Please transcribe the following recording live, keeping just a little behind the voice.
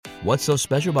What's so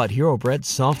special about Hero Bread's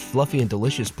soft, fluffy, and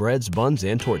delicious breads, buns,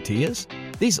 and tortillas?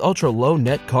 These ultra-low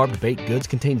net-carb baked goods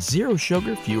contain zero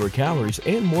sugar, fewer calories,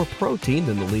 and more protein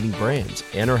than the leading brands,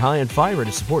 and are high in fiber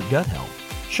to support gut health.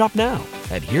 Shop now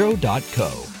at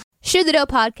Hero.co. Shoot the Dough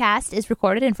podcast is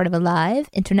recorded in front of a live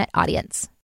internet audience.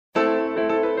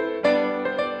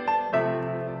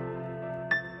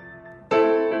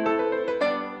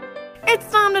 It's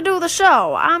time to do the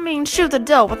show. Shoot the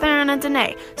Dough with Aaron and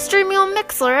Danae. Streaming on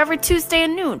Mixler every Tuesday at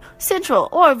noon Central,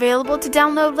 or available to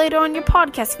download later on your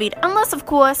podcast feed. Unless, of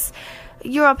course,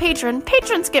 you're a patron.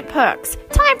 Patrons get perks.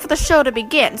 Time for the show to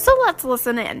begin, so let's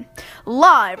listen in.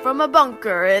 Live from a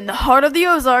bunker in the heart of the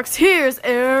Ozarks, here's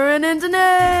Aaron and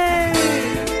Danae.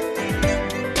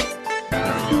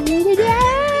 The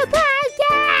Dough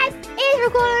podcast is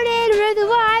recorded with a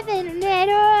live internet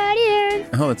audience.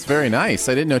 Oh, it's very nice.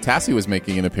 I didn't know Tassie was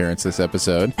making an appearance this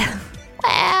episode.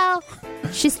 Well,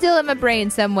 she's still in my brain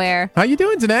somewhere. How you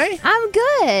doing, Danae? I'm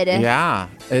good. Yeah,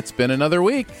 it's been another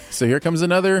week. So here comes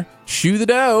another Shoe the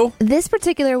Dough. This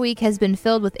particular week has been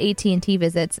filled with AT&T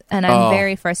visits, and I'm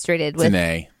very frustrated with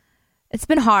Danae. It's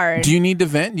been hard. Do you need to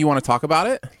vent? Do you want to talk about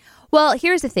it? Well,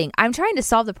 here's the thing. I'm trying to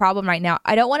solve the problem right now.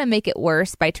 I don't want to make it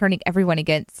worse by turning everyone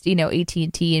against,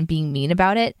 AT&T and being mean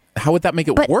about it. How would that make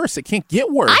it worse? It can't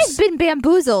get worse. I've been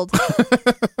bamboozled.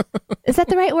 Is that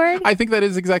the right word? I think that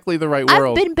is exactly the right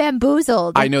word. I've been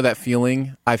bamboozled. I know that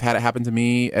feeling. I've had it happen to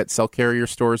me at cell carrier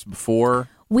stores before.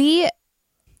 We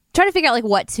try to figure out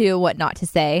what not to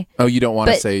say. Oh, you don't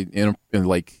want to say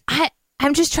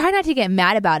I'm just trying not to get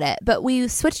mad about it. But we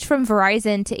switched from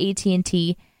Verizon to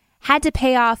AT&T. Had to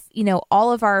pay off,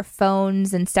 all of our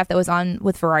phones and stuff that was on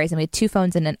with Verizon. We had 2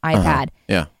 phones and an iPad.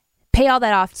 Yeah. Pay all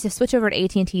that off to switch over to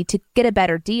AT&T to get a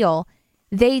better deal.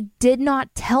 They did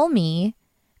not tell me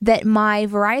that my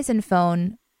Verizon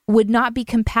phone would not be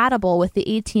compatible with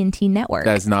the AT&T network.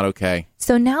 That is not okay.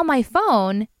 So now my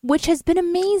phone, which has been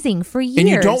amazing for years. And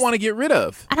you don't want to get rid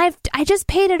of. And I just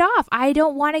paid it off. I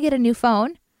don't want to get a new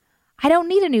phone. I don't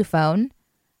need a new phone.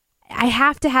 I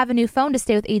have to have a new phone to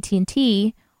stay with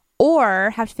AT&T, or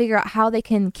have to figure out how they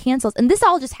can cancel. And this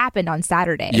all just happened on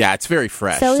Saturday. Yeah, it's very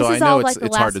fresh. So I know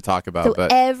it's hard to talk about. So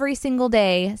but every single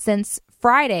day since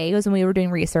Friday was when we were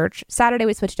doing research. Saturday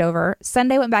we switched over.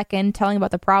 Sunday went back in telling about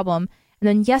the problem. And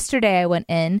then yesterday I went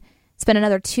in, spent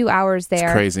another 2 hours there.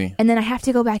 It's crazy. And then I have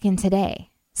to go back in today.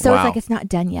 So It's like it's not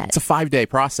done yet. It's a 5-day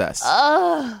process.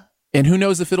 Ugh. And who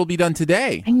knows if it'll be done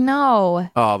today. I know.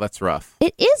 Oh, that's rough.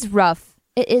 It is rough.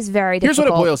 It is very difficult.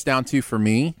 Here's what it boils down to for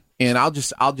me. And I'll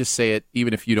just say it,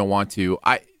 even if you don't want to.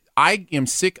 I am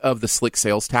sick of the slick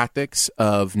sales tactics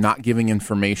of not giving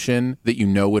information that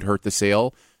would hurt the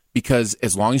sale, because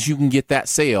as long as you can get that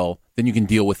sale, then you can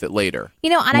deal with it later.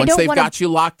 And once they've got you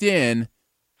locked in.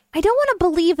 I don't want to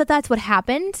believe that that's what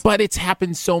happened. But it's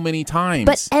happened so many times.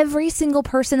 But every single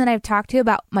person that I've talked to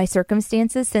about my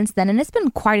circumstances since then, and it's been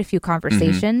quite a few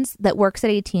conversations that works at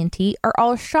AT&T, are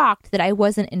all shocked that I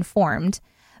wasn't informed.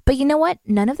 But you know what?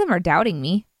 None of them are doubting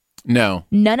me. No.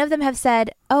 None of them have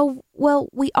said, oh, well,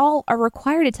 we all are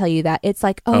required to tell you that. It's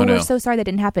like, no. We're so sorry that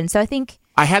didn't happen. So I think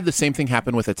I had the same thing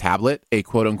happen with a tablet, a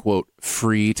quote unquote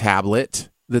free tablet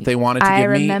that they wanted to give me. I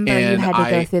remember you had to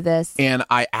go through this. And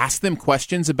I asked them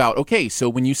questions about, okay, so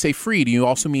when you say free, do you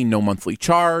also mean no monthly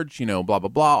charge, blah, blah,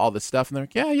 blah, all this stuff? And they're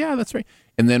like, yeah, that's right.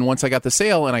 And then once I got the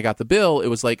sale and I got the bill, it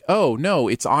was like, oh, no,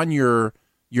 it's on your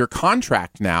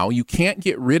contract now. You can't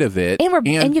get rid of it. And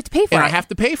you have to pay for it. And I have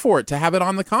to pay for it to have it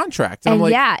on the contract. And I'm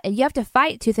like, and you have to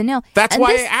fight tooth and nail. That's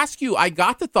why I asked you. I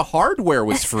got that the hardware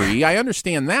was free. I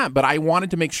understand that, but I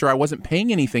wanted to make sure I wasn't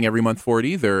paying anything every month for it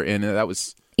either. And that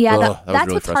was... Yeah, that that's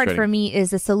really what's hard for me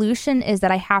is the solution is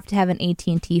that I have to have an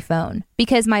AT&T phone,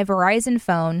 because my Verizon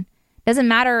phone doesn't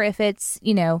matter if it's,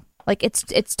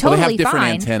 it's totally fine. They have different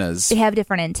antennas. They have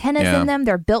different antennas in them.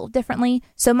 They're built differently.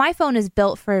 So my phone is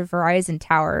built for Verizon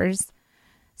towers.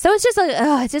 So it's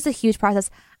just a huge process.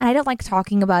 And I don't like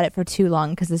talking about it for too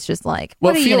long, because it's just like,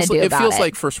 what are you going to do about it? It feels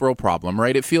like first world problem,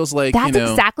 right? It feels like, that's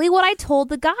exactly what I told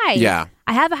the guy. Yeah.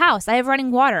 I have a house. I have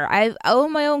running water. I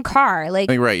own my own car.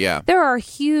 Right, yeah. There are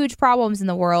huge problems in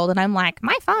the world, and I'm like,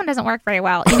 my phone doesn't work very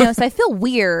well. So I feel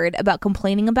weird about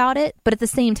complaining about it, but at the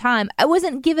same time, I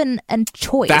wasn't given a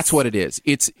choice. That's what it is.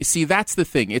 That's the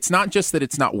thing. It's not just that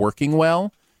it's not working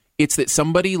well. It's that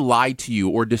somebody lied to you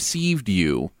or deceived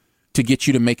you to get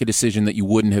you to make a decision that you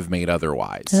wouldn't have made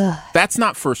otherwise. Ugh. That's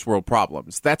not first world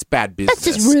problems. That's bad business.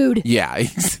 That's just rude. Yeah,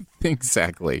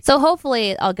 exactly. So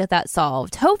hopefully I'll get that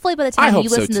solved. Hopefully by the time you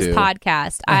listen to this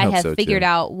podcast, I have figured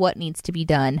out what needs to be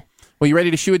done. Well, you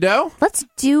ready to shoe a dough? Let's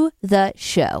do the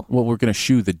show. Well, we're going to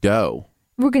shoe the dough.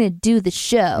 We're going to do the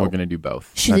show. We're going to do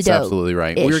both. Shoe That's the dough. Absolutely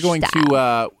right. We're going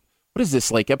to what is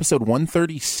this, like episode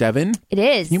 137? It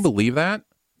is. Can you believe that?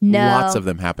 No. Lots of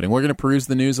them happening. We're going to peruse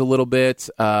the news a little bit.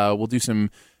 We'll do some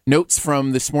notes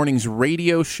from this morning's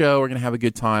radio show. We're going to have a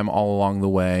good time all along the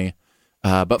way.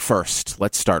 But first,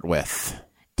 let's start with...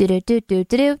 No,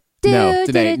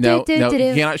 today, no,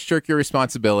 you cannot shirk your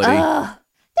responsibility.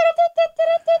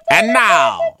 And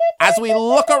now, as we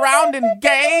look around and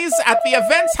gaze at the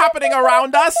events happening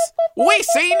around us, we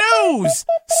see news.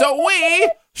 So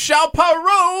we shall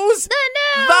peruse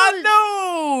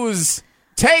the news.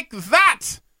 Take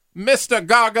that, Mr.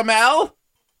 Gargamel.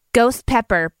 Ghost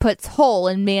pepper puts hole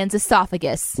in man's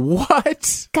esophagus.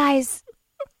 What? Guys,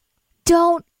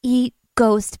 don't eat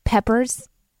ghost peppers.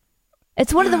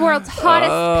 It's one of the world's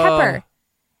hottest pepper.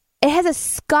 It has a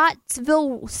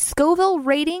Scoville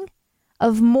rating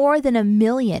of more than 1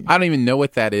 million. I don't even know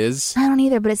what that is. I don't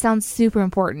either, but it sounds super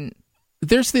important.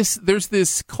 There's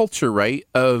this culture, right,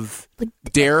 of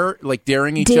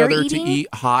daring each dare other eating? to eat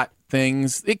hot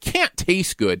things. It can't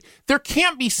taste good. There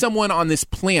can't be someone on this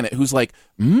planet who's like,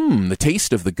 the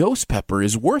taste of the ghost pepper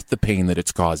is worth the pain that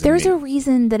it's causing There's me. a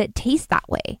reason that it tastes that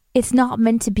way. It's not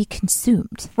meant to be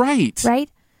consumed. Right. Right?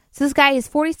 So this guy is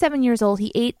 47 years old.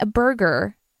 He ate a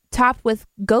burger topped with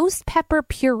ghost pepper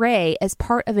puree as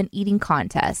part of an eating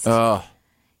contest. Ugh.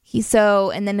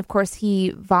 And then of course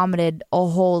he vomited a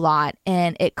whole lot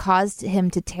and it caused him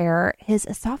to tear his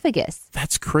esophagus.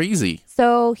 That's crazy.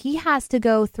 So he has to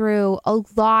go through a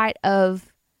lot of,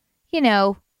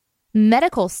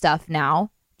 medical stuff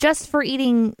now just for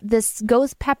eating this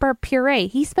ghost pepper puree.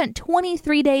 He spent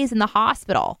 23 days in the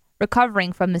hospital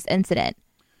recovering from this incident.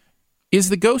 Is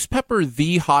the ghost pepper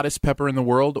the hottest pepper in the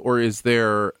world, or is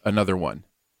there another one?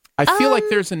 I feel like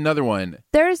there's another one.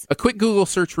 There's A quick Google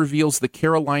search reveals the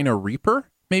Carolina Reaper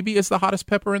maybe is the hottest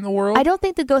pepper in the world. I don't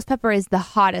think the ghost pepper is the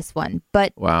hottest one,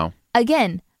 but Wow.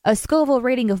 again, a Scoville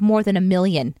rating of more than 1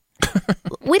 million.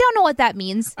 We don't know what that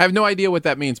means. I have no idea what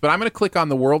that means, but I'm going to click on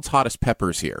the world's hottest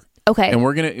peppers here. Okay. And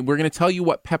we're gonna tell you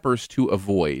what peppers to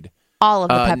avoid. All of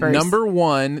the peppers. Number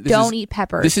one. Don't eat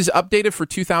peppers. This is updated for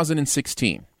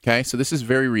 2016. Okay, so this is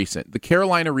very recent. The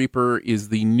Carolina Reaper is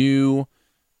the new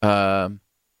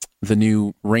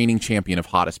reigning champion of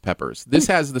hottest peppers. This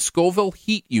has the Scoville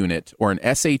Heat Unit, or an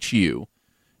SHU,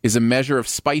 is a measure of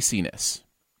spiciness.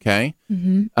 Okay,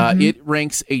 it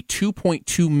ranks a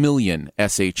 2.2 million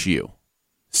SHU.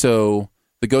 So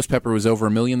the ghost pepper was over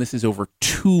 1 million. This is over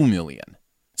 2 million.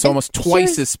 It's almost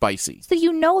twice as spicy. So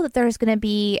you know that there's going to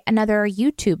be another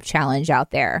YouTube challenge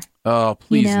out there. Oh,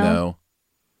 please no.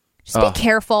 Just be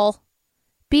careful.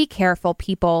 Be careful,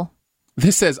 people.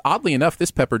 This says, oddly enough, this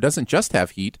pepper doesn't just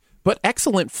have heat, but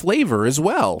excellent flavor as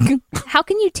well. How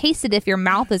can you taste it if your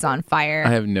mouth is on fire? I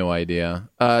have no idea.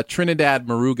 Trinidad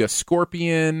Moruga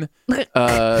Scorpion,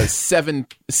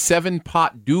 seven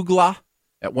pot Douglas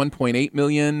at 1.8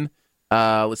 million.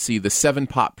 Let's see, the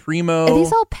 7-pot Primo. Are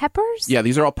these all peppers? Yeah,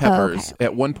 these are all peppers okay.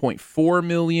 at 1.4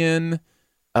 million.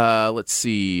 Let's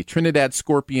see, Trinidad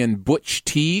Scorpion Butch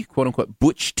Tea, quote unquote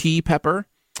Butch Tea pepper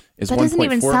is 1.4. That doesn't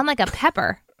even sound like a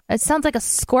pepper. It sounds like a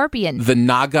scorpion. The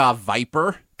Naga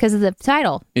Viper because of the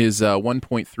title is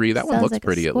 1.3. That one Sounds looks like a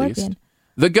pretty at least. scorpion.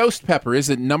 The Ghost Pepper is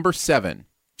at number 7,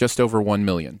 just over 1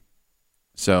 million.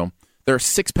 So there are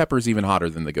 6 peppers even hotter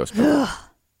than the Ghost Pepper.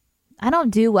 I don't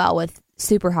do well with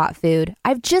super hot food.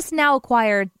 I've just now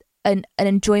acquired an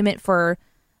enjoyment for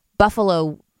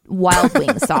buffalo wild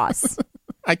wing sauce,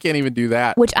 I can't even do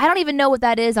that. which I don't even know what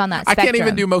that is on that I spectrum. can't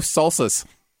even do most salsas.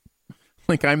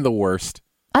 Like, I'm the worst.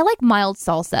 I like mild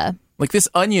salsa. Like, this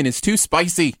onion is too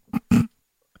spicy.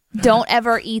 Don't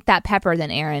ever eat that pepper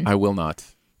then, Aaron. I will not.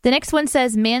 The next one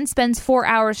says, man spends 4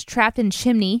 hours trapped in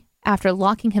chimney after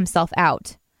locking himself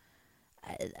out.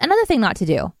 Another thing not to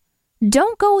do.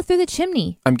 Don't go through the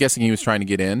chimney. I'm guessing he was trying to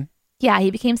get in. Yeah, he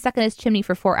became stuck in his chimney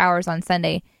for 4 hours on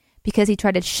Sunday because he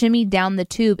tried to shimmy down the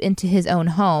tube into his own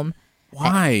home.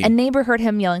 Why? A neighbor heard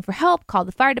him yelling for help, called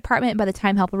the fire department. By the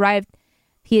time help arrived,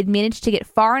 he had managed to get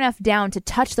far enough down to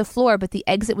touch the floor, but the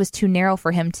exit was too narrow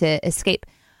for him to escape.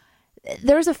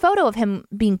 There's a photo of him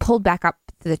being pulled back up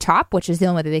to the top, which is the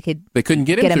only way They couldn't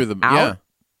get him get through him the... out. Yeah.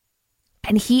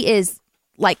 and he is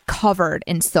like covered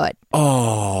in soot.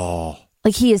 Oh.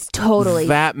 Like he is totally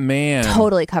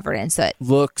covered in soot.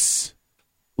 Looks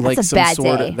like a some bad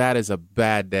sort day. of... That is a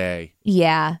bad day.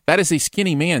 Yeah. That is a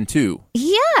skinny man, too.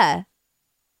 Yeah.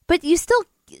 But you still,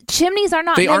 chimneys are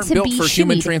not They meant aren't to built be for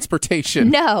human shimmied. transportation.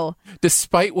 No.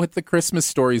 Despite what the Christmas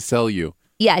stories tell you.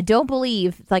 Yeah, don't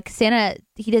believe, like Santa,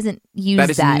 he doesn't use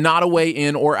that. That is not a way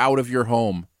in or out of your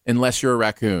home unless you're a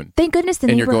raccoon. Thank goodness the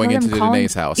and you're neighbor going heard into him calling.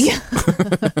 Danae's house. Yeah.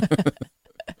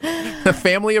 A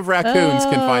family of raccoons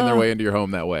can find their way into your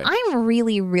home that way. I'm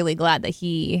really, really glad that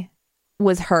he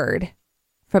was heard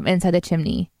from inside the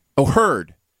chimney. Oh,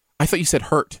 heard. I thought you said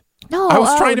hurt. No, I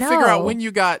was trying to figure out when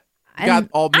you got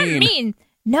all mean. I mean,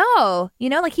 no.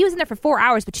 Like he was in there for 4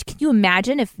 hours, but can you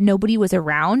imagine if nobody was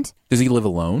around? Does he live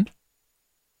alone?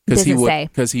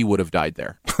 Because he would have died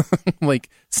there. Like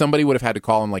somebody would have had to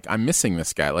call him. Like, I'm missing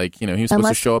this guy. Like, he was supposed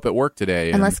to show up at work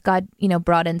today. Unless God,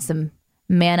 brought in some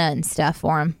manna and stuff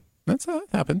for him. That's how it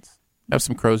happens. Have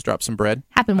some crows drop some bread.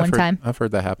 Happened one time. I've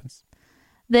heard that happens.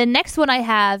 The next one I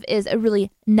have is a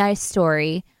really nice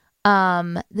story.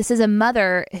 This is a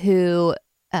mother who,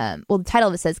 the title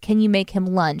of it says, "Can you make him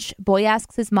lunch? Boy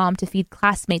asks his mom to feed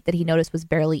classmate that he noticed was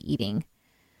barely eating."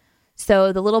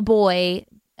 So the little boy,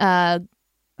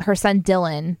 her son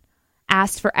Dylan,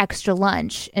 asked for extra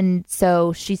lunch, and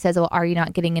so she says, "Well, are you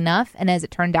not getting enough?" And as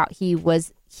it turned out, he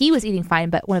was eating fine,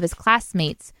 but one of his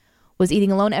classmates was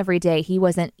eating alone every day. He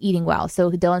wasn't eating well.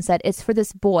 So Dylan said, "It's for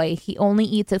this boy. He only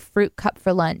eats a fruit cup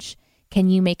for lunch. Can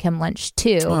you make him lunch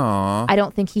too? Aww. I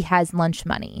don't think he has lunch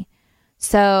money."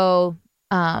 So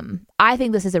I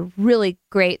think this is a really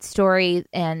great story,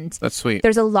 and that's sweet.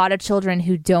 There's a lot of children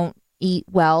who don't eat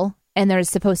well, and there's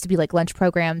supposed to be like lunch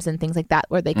programs and things like that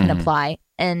where they can apply.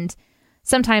 And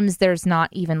sometimes there's not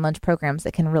even lunch programs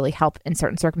that can really help in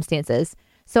certain circumstances.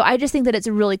 So I just think that it's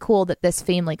really cool that this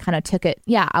family kind of took it.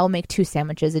 Yeah, I'll make 2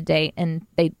 sandwiches a day, and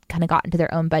they kind of got into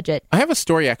their own budget. I have a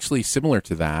story actually similar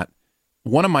to that.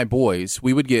 One of my boys,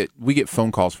 we get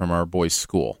phone calls from our boys'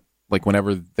 school. Like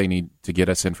whenever they need to get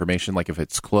us information, like if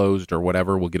it's closed or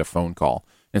whatever, we'll get a phone call.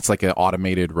 It's like an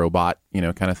automated robot,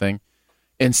 kind of thing.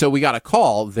 And so we got a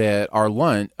call that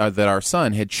our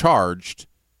son had charged,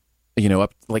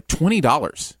 up like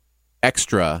 $20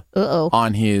 extra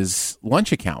on his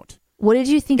lunch account. What did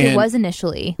you think it was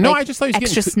initially? No, like I just thought he was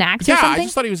extra getting snacks or something? I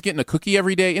just thought he was getting a cookie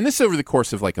every day. And this is over the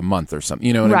course of like a month or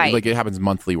something. Right. Like it happens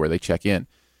monthly where they check in.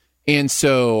 And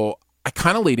so I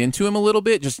kind of laid into him a little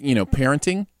bit, just,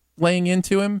 parenting, laying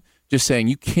into him, just saying,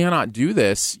 you cannot do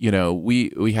this.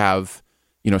 We have,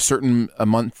 a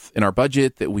month in our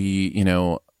budget that we,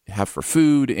 have for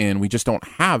food, and we just don't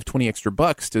have 20 extra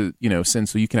bucks to, send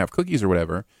so you can have cookies or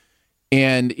whatever.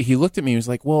 And he looked at me and was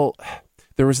like, well,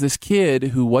 there was this kid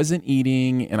who wasn't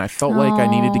eating, and I felt like I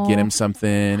needed to get him something,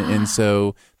 and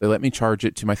so they let me charge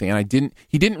it to my thing. And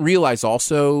he didn't realize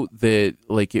also that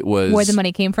like it was where the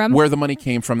money came from.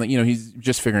 That he's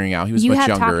just figuring out. He was much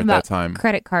younger at that time.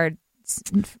 Credit card.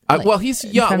 Well, he's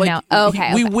young.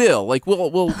 Like we will. Like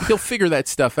he'll figure that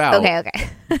stuff out. Okay.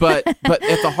 But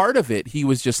at the heart of it, he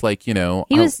was just like, I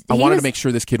wanted to make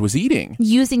sure this kid was eating,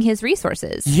 using his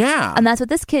resources. Yeah, and that's what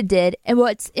this kid did. And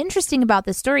what's interesting about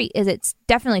this story is it's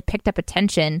definitely picked up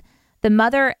attention. The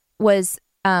mother was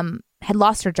had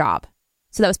lost her job,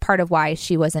 so that was part of why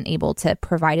she wasn't able to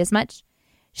provide as much.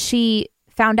 She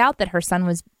found out that her son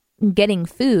was getting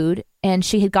food, and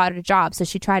she had got a job, so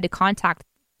she tried to contact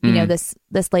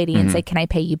this lady and say, "Can I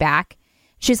pay you back?"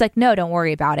 She's like, "No, don't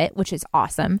worry about it," which is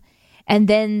awesome. And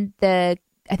then I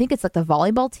think it's like the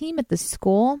volleyball team at the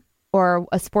school or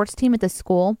a sports team at the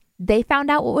school, they found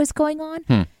out what was going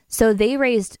on. So they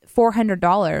raised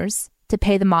 $400 to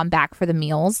pay the mom back for the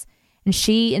meals. And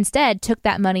she instead took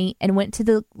that money and went to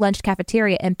the lunch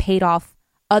cafeteria and paid off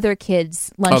other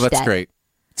kids' lunch debt. Oh, that's great.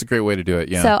 It's a great way to do it,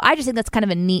 yeah. So I just think that's kind of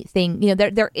a neat thing.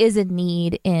 There is a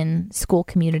need in school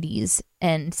communities,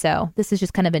 and so this is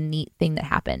just kind of a neat thing that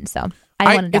happened. So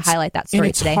I wanted to highlight that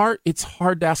story today. It's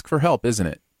hard to ask for help, isn't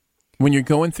it? When you're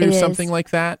going through something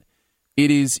like that,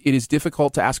 it is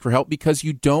difficult to ask for help because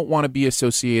you don't want to be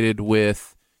associated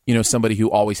with, somebody who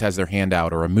always has their hand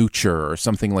out or a moocher or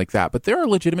something like that. But there are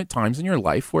legitimate times in your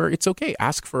life where it's okay.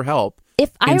 Ask for help.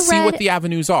 See what the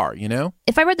avenues are,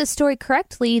 If I read the story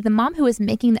correctly, the mom who was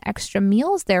making the extra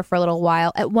meals there for a little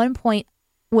while at one point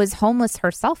was homeless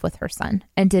herself with her son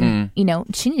and didn't,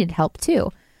 she needed help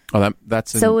too. Oh,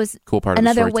 that's a cool part of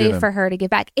the story. Another way for her to give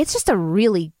back. It's just a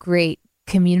really great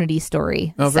community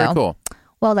story. Oh, very cool.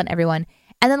 Well done, everyone.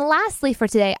 And then lastly for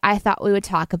today, I thought we would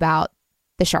talk about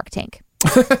the Shark Tank.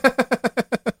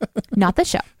 Not the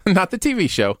show. Not the TV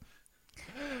show.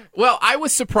 Well, I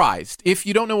was surprised. If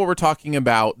you don't know what we're talking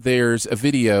about, there's a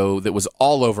video that was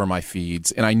all over my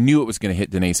feeds, and I knew it was going to hit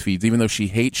Danae's feeds, even though she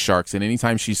hates sharks, and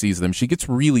anytime she sees them, she gets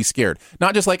really scared.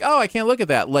 Not just like, oh, I can't look at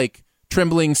that, like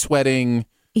trembling, sweating,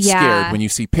 scared when you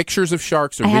see pictures of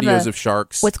sharks or videos of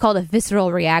sharks. What's called a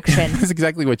visceral reaction. That's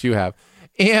exactly what you have.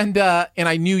 And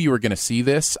I knew you were going to see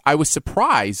this. I was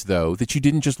surprised, though, that you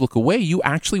didn't just look away. You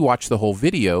actually watched the whole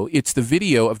video. It's the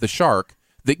video of the shark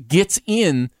that gets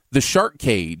in the shark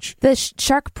cage. The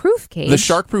shark-proof cage. The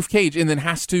shark-proof cage, and then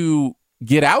has to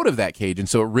get out of that cage. And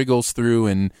so it wriggles through.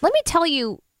 And let me tell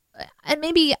you, and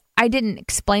maybe I didn't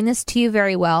explain this to you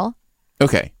very well.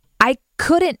 Okay. I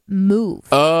couldn't move.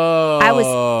 Oh. I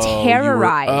was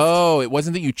terrorized. It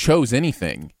wasn't that you chose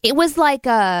anything. It was like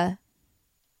a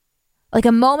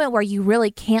moment where you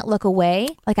really can't look away.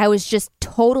 Like I was just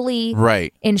totally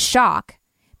Right. in shock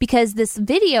because this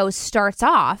video starts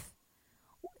off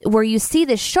where you see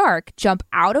this shark jump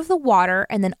out of the water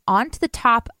and then onto the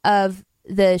top of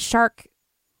the shark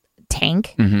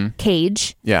tank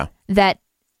cage. Yeah. That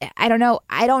I don't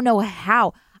know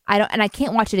how. And I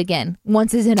can't watch it again.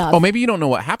 Once is enough. Oh, maybe you don't know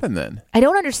what happened then. I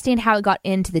don't understand how it got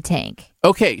into the tank.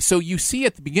 Okay, so you see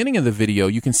at the beginning of the video,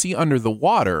 you can see under the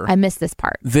water I missed this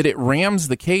part. that it rams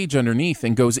the cage underneath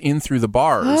and goes in through the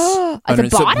bars. At the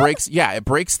So bottom? it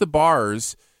breaks the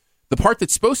bars. The part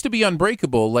that's supposed to be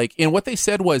unbreakable, and what they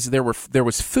said was there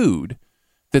was food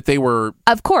that they were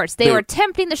Of course, they were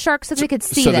tempting the sharks so they could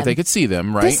see so them. that they could see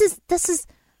them, right? This is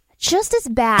just as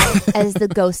bad as the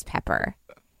ghost pepper.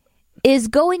 Is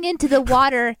going into the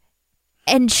water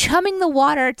and chumming the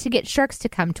water to get sharks to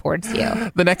come towards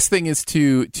you. The next thing is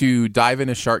to dive in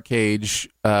a shark cage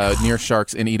near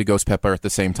sharks and eat a ghost pepper at the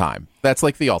same time. That's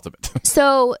like the ultimate.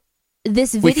 So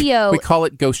this video we call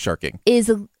it ghost sharking.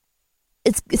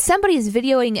 It's somebody's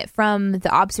videoing it from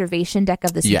the observation deck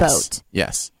of this boat.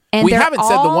 Yes. And we they're haven't said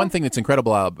the all- one thing that's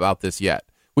incredible about this yet,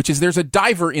 which is there's a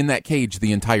diver in that cage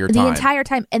the entire time. The entire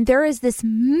time. And there is this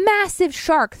massive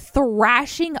shark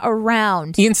thrashing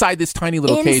around inside this tiny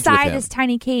little cage with inside him. this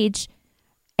tiny cage.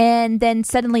 And then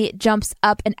suddenly it jumps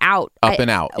up and out.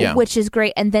 Yeah. Which is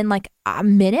great. And then like a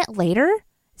minute later,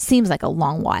 seems like a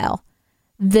long while,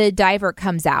 the diver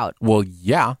comes out. Well,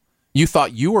 yeah. You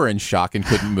thought you were in shock and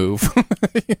couldn't move.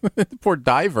 Poor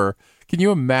diver. Can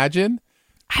you imagine?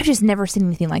 I've just never seen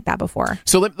anything like that before.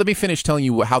 So let me finish telling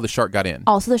you how the shark got in.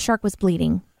 Also, the shark was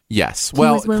bleeding. Yes. He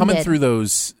Well, was wounded. coming through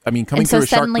those, coming And so through a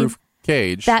suddenly shark-proof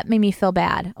cage. That made me feel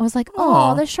bad. I was like,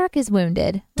 Aw. oh, the shark is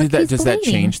wounded. Look, Does he's that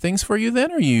bleeding. change things for you then?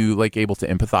 Are you like able to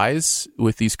empathize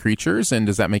with these creatures, and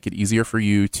does that make it easier for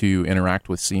you to interact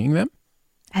with seeing them?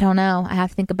 I don't know. I have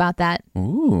to think about that.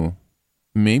 Ooh,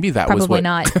 maybe that was Probably what.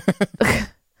 not.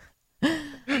 I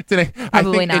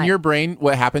Probably think not. in your brain,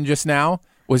 what happened just now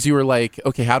was you were like,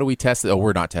 okay, how do we test it? Oh,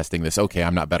 we're not testing this. Okay,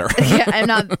 I'm not better. Yeah, I'm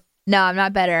not. No, I'm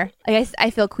not better. I guess I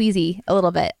feel queasy a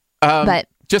little bit. But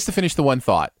Just to finish the one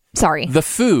thought, sorry. the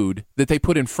food that they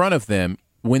put in front of them,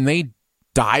 when they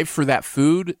dive for that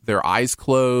food, their eyes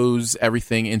close,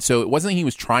 everything. And so it wasn't he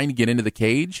was trying to get into the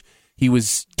cage. He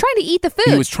was Trying to eat the food.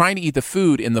 He was trying to eat the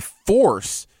food, and the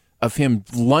force of him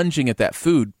lunging at that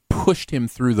food pushed him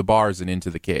through the bars and into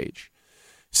the cage.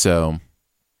 So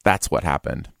that's what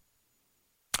happened.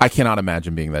 I cannot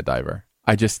imagine being that diver.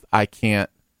 I can't.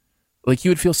 Like,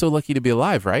 you would feel so lucky to be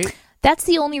alive, right? That's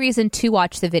the only reason to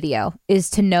watch the video, is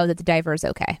to know that the diver is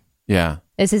okay. Yeah.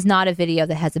 This is not a video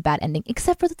that has a bad ending,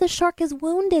 except for that the shark is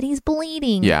wounded. He's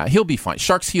bleeding. Yeah, he'll be fine.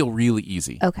 Sharks heal really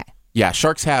easy. Okay. Yeah,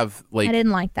 sharks have I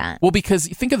didn't like that. well, because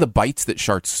you think of the bites that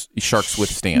sharks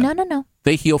withstand. No.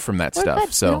 They heal from that We're stuff.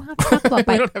 good. So We don't have to talk about we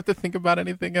bite. don't have to think about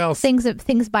anything else.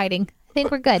 Things biting. I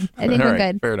think we're good. I think All we're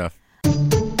right, good. fair enough.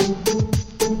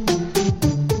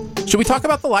 Should we talk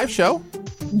about the live show?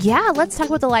 Yeah, let's talk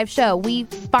about the live show. We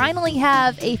finally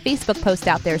have a Facebook post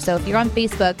out there. So if you're on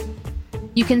Facebook,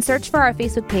 you can search for our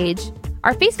Facebook page.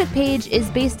 Our Facebook page is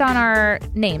based on our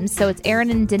names. So it's Aaron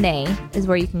and Danae is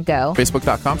where you can go.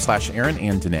 Facebook.com/Aaron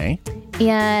and Danae.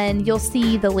 And you'll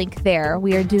see the link there.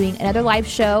 We are doing another live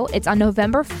show. It's on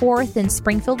November 4th in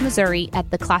Springfield, Missouri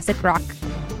at the Classic Rock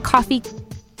Coffee.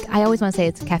 I always want to say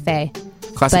it's a cafe.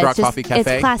 Classic but Rock it's just- Coffee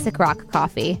Cafe. It's Classic Rock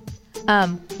Coffee,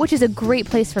 which is a great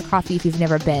place for coffee if you've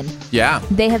never been. Yeah.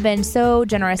 They have been so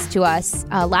generous to us.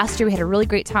 Last year we had a really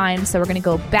great time, so we're going to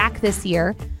go back this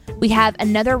year. We have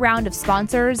another round of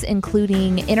sponsors,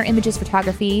 including Inner Images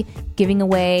Photography, giving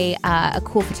away a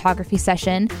cool photography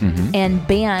session. And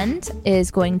Band is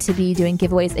going to be doing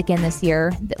giveaways again this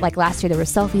year. Like last year, there were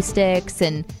selfie sticks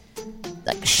and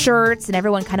like shirts, and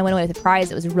everyone kind of went away with a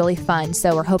prize. It was really fun.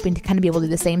 So we're hoping to kind of be able to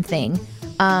do the same thing.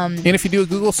 And if you do a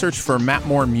Google search for Matt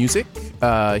Moore Music,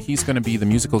 he's going to be the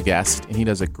musical guest, and he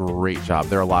does a great job.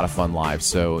 They're a lot of fun live,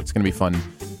 so it's going to be fun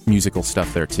musical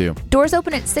stuff there too. Doors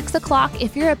open at 6 o'clock.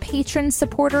 If you're a patron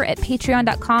supporter at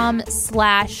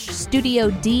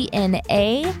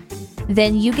patreon.com/StudioDNA,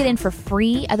 then you get in for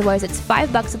free. Otherwise, it's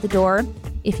 $5 at the door.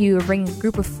 If you bring a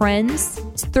group of friends,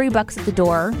 it's $3 at the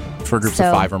door. For groups So-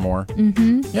 of 5 or more.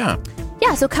 Mm-hmm. Yeah.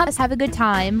 Yeah, so come have a good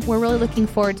time. We're really looking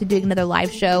forward to doing another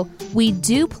live show. We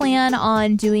do plan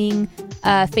on doing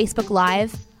Facebook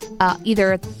Live,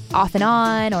 either off and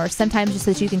on, or sometimes just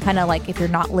so that you can kind of like, if you're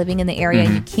not living in the area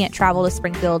and you can't travel to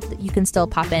Springfield, you can still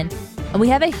pop in. And we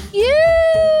have a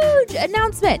huge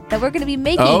announcement that we're going to be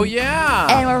making. Oh, yeah.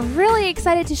 And we're really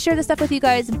excited to share this stuff with you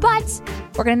guys, but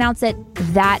we're going to announce it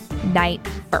that night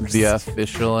first. The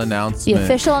official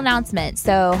announcement.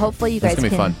 So hopefully you guys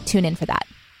can tune in for that.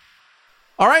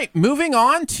 All right, moving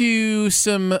on to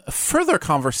some further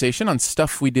conversation on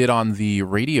stuff we did on the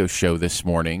radio show this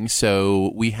morning.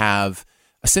 So we have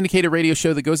a syndicated radio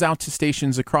show that goes out to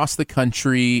stations across the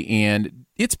country, and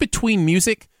it's between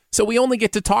music. So we only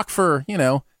get to talk for,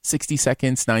 60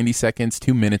 seconds, 90 seconds,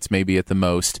 2 minutes maybe at the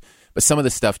most. But some of the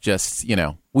stuff just,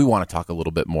 we want to talk a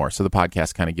little bit more. So the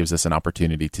podcast kind of gives us an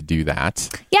opportunity to do that.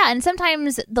 Yeah, and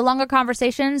sometimes the longer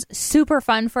conversations, super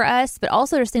fun for us, but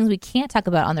also there's things we can't talk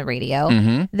about on the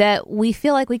radio that we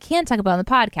feel like we can talk about on the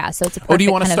podcast. So it's a perfect do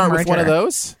you want to kind of start with one of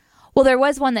those? Well, there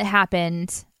was one that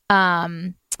happened. How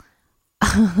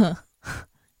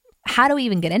do we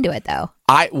even get into it, though?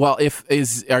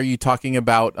 Are you talking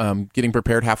about getting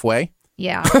prepared halfway?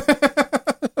 Yeah.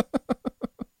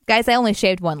 Guys, I only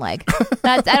shaved one leg.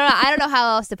 I don't know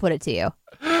how else to put it to you.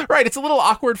 Right. It's a little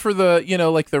awkward for the,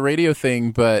 the radio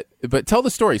thing, but tell the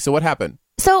story. So what happened?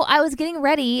 So I was getting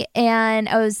ready and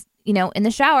I was, in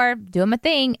the shower doing my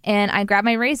thing, and I grabbed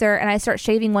my razor and I start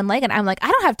shaving one leg, and I'm like,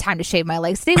 I don't have time to shave my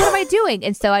legs today. What am I doing?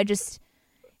 And so I just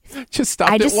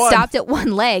stopped at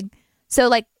one leg. So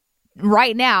like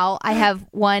right now I have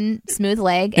one smooth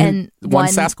leg and one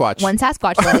Sasquatch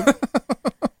leg.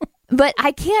 But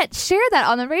I can't share that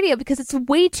on the radio because it's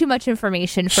way too much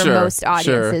information for most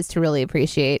audiences to really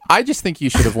appreciate. I just think you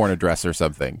should have worn a dress or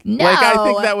something. No. I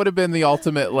think that would have been the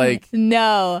ultimate,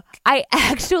 No. I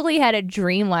actually had a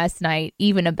dream last night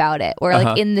even about it,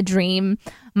 where in the dream,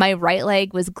 my right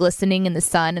leg was glistening in the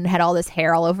sun and had all this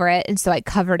hair all over it. And so I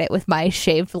covered it with my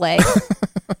shaved leg.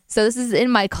 So this is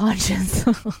in my conscience.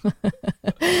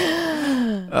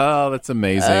 Oh, that's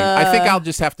amazing. I think I'll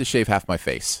just have to shave half my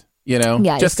face.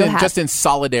 Yeah, just in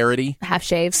solidarity. Half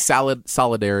shave.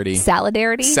 Solidarity.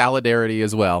 Solidarity? Solidarity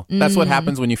as well. That's what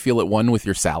happens when you feel at one with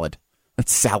your salad.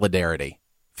 That's solidarity.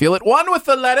 Feel at one with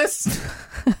the lettuce.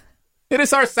 It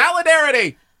is our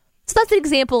solidarity. So that's an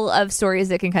example of stories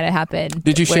that can kind of happen.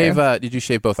 Did you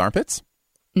shave both armpits?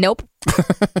 Nope.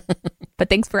 But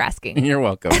thanks for asking. You're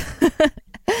welcome.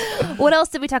 What else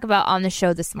did we talk about on the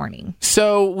show this morning?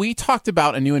 So we talked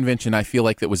about a new invention I feel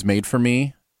like that was made for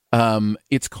me.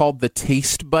 It's called the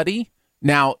Taste Buddy.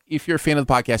 Now, if you're a fan of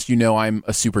the podcast, I'm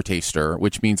a super taster,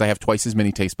 which means I have twice as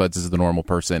many taste buds as the normal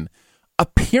person.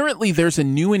 Apparently, there's a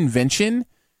new invention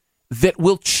that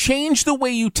will change the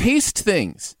way you taste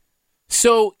things.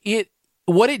 So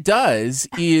what it does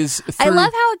is... I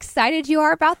love how excited you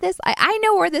are about this. I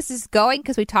know where this is going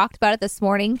because we talked about it this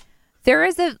morning. There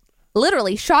is a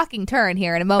literally shocking turn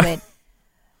here in a moment.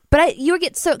 But you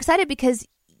get so excited because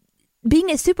being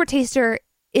a super taster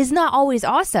is not always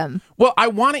awesome. Well, I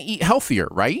want to eat healthier,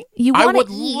 right? I would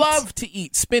love to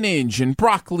eat spinach and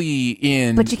broccoli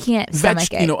and but you can't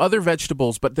stomach it. Other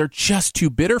vegetables, but they're just too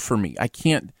bitter for me. I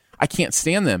can't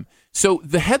stand them. So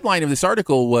the headline of this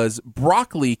article was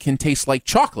broccoli can taste like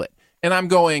chocolate. And I'm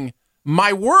going,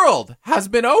 my world has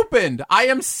been opened. I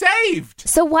am saved.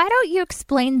 So why don't you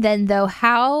explain then though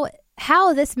how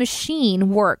this machine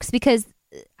works? Because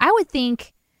I would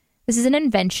think this is an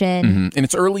invention. In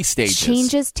its early stages.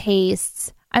 Changes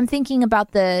tastes. I'm thinking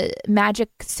about the magic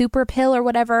super pill or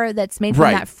whatever that's made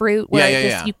from that fruit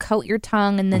where you coat your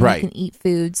tongue and then you can eat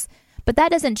foods. But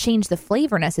that doesn't change the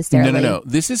flavor necessarily. No.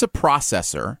 This is a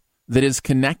processor that is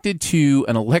connected to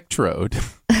an electrode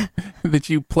that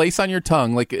you place on your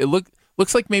tongue. Like it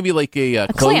looks like maybe like a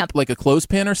clamp, like a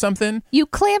clothespin or something. You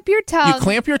clamp your tongue.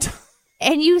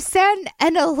 And you send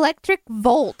an electric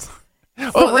volt.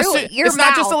 It's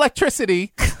not just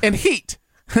electricity and heat.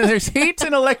 There's heat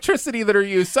and electricity that are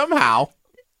used somehow.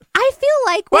 I feel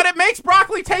like... But it makes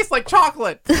broccoli taste like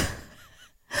chocolate.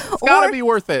 It's got to be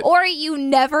worth it. Or you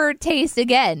never taste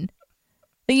again.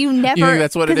 You never... You think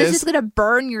that's what it is? It's just going to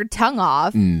burn your tongue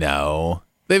off. No.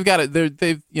 They've got to...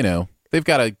 They've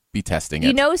got to be testing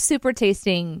it. Super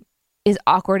tasting is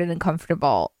awkward and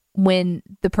uncomfortable when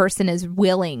the person is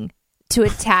willing to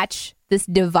attach this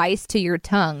device to your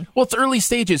tongue. Well, it's early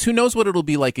stages. Who knows what it'll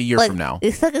be like a year from now?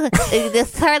 It's like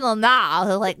this turtle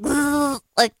now, like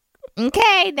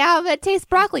okay, now I'm gonna taste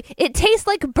broccoli. It tastes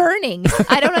like burning.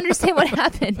 I don't understand what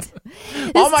happened.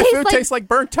 All my food tastes like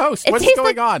burnt toast. What's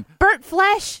going on? Burnt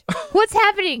flesh. What's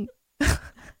happening?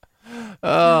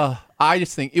 I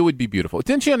just think it would be beautiful.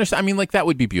 Didn't you understand? I mean, that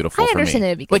would be beautiful. I understand it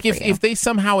would be good for if they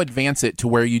somehow advance it to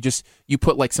where you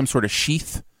put like some sort of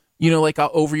sheath.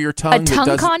 Over your tongue. A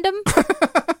tongue condom?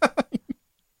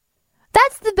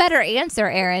 That's the better answer,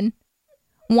 Aaron.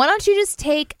 Why don't you just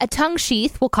take a tongue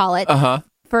sheath, we'll call it,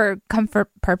 for comfort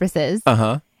purposes,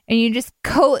 and you just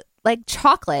coat like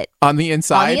chocolate On the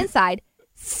inside?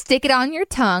 stick it on your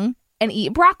tongue, and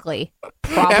eat broccoli.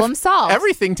 Problem solved.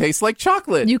 Everything tastes like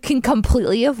chocolate. You can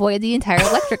completely avoid the entire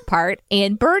electric part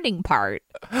and burning part.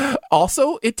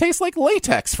 Also, it tastes like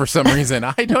latex for some reason.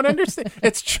 I don't understand.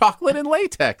 It's chocolate and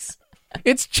latex.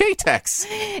 It's Chatex.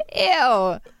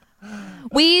 Ew.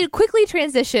 We quickly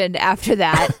transitioned after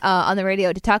that on the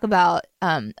radio to talk about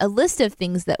a list of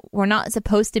things that we're not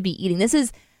supposed to be eating. This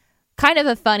is kind of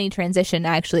a funny transition,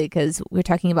 actually, because we're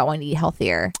talking about wanting to eat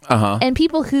healthier. And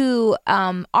people who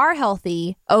are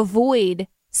healthy avoid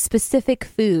specific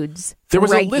foods. There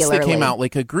was regularly. a list that came out,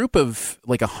 like a group of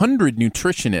like 100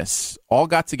 nutritionists all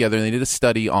got together and they did a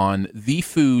study on the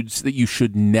foods that you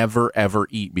should never, ever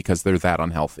eat because they're that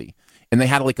unhealthy. And they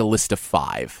had like a list of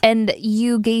 5. And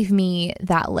you gave me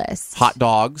that list. Hot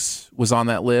dogs was on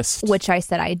that list. Which I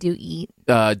said I do eat.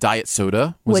 Diet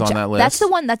soda was on that list. That's the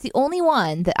one. That's the only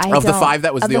one that I of don't. the 5,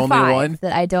 that was the only one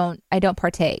that I don't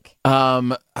partake.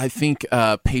 I think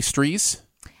pastries.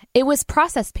 It was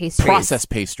processed pastries. Processed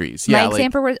pastries. Yeah. My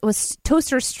example was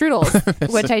toaster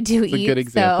strudels, which I do eat. It's a good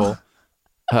example.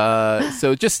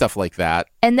 So just stuff like that.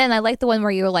 And then I like the one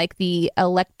where you're like the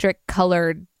electric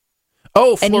colored.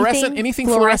 Oh, fluorescent, anything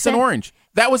fluorescent orange.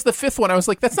 That was the 5th one. I was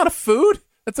like, that's not a food.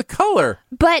 That's a color.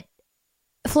 But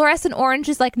fluorescent orange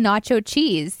is like nacho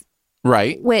cheese.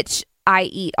 Right. Which I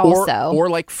eat also. Or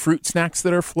like fruit snacks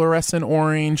that are fluorescent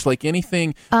orange, like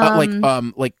anything,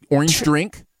 like orange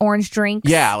drink. Orange drinks.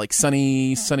 Yeah, like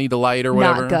Sunny Delight or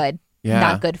whatever. Not good. Yeah.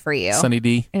 Not good for you. Sunny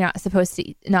D. You're not supposed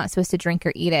to drink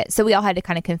or eat it. So we all had to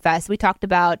kind of confess. We talked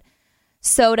about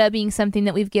soda being something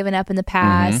that we've given up in the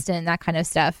past and that kind of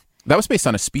stuff. That was based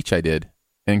on a speech I did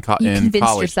in college.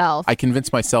 Convinced yourself. I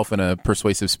convinced myself in a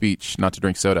persuasive speech not to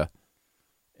drink soda,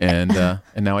 and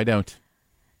now I don't.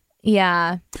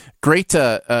 Yeah. Great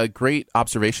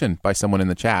observation by someone in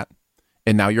the chat.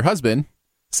 And now your husband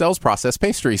sells processed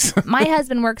pastries. My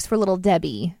husband works for Little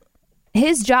Debbie.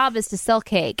 His job is to sell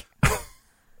cake,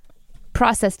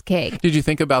 processed cake. Did you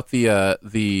think about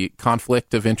the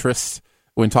conflict of interest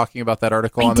when talking about that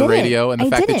article on the radio and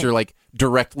the fact that you're like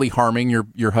directly harming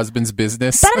your husband's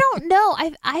business? But I don't know.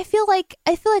 I feel like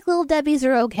Little Debbie's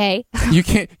are okay. You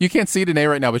can't see Danae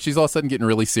right now, but she's all of a sudden getting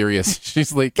really serious.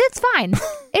 She's like, "It's fine.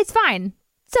 It's fine.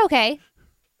 It's okay.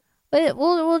 But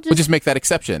we'll just make that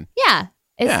exception." Yeah,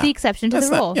 it's the exception to the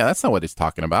rule. That's not what it's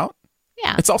talking about.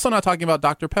 Yeah, it's also not talking about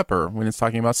Dr. Pepper when it's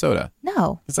talking about soda.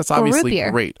 No, because that's obviously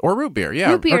great. Or root beer,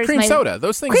 yeah, or cream soda.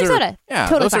 Those things cream soda. Yeah,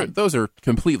 totally those are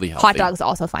completely healthy. Hot dogs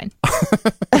also fine.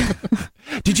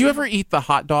 Did you ever eat the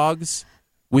hot dogs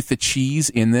with the cheese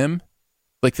in them?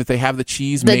 Like that they have the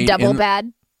cheese made double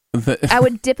bad? I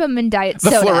would dip them in diet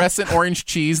soda. The fluorescent orange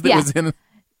cheese that was in...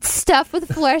 Stuff with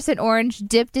fluorescent orange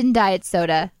dipped in diet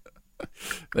soda.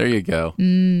 There you go.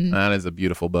 That is a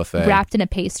beautiful buffet. Wrapped in a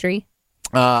pastry.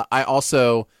 I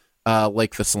also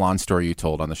like the salon story you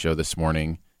told on the show this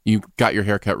morning. You got your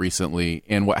haircut recently,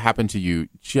 and what happened to you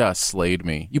just slayed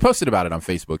me. You posted about it on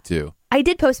Facebook, too. I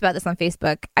did post about this on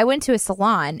Facebook. I went to a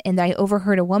salon, and I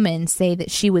overheard a woman say that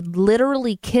she would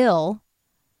literally kill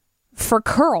for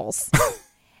curls.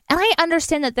 And I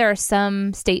understand that there are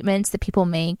some statements that people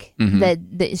make that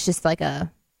it's just like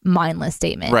a mindless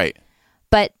statement. Right.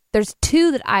 But there's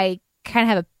 2 that I kind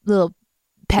of have a little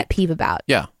pet peeve about.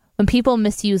 Yeah. When people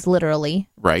misuse literally,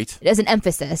 right, as an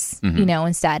emphasis,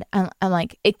 instead, I'm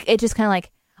like, it just kind of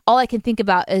like, all I can think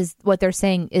about is what they're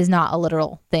saying is not a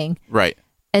literal thing. Right.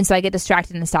 And so I get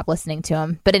distracted and stop listening to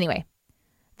them. But anyway,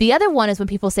 the other one is when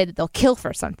people say that they'll kill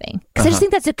for something. Because I just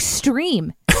think that's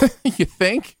extreme. You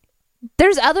think?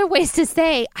 There's other ways to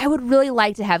say, I would really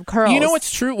like to have curls. You know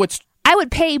what's true? I would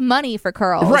pay money for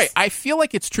curls. Right. I feel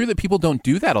like it's true that people don't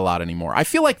do that a lot anymore. I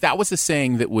feel like that was a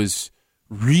saying that was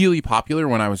really popular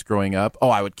when I was growing up. Oh,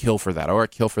 I would kill for that, or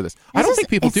I'd kill for this. I don't think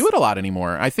people do it a lot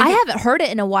anymore. I haven't heard it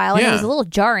in a while, and it was a little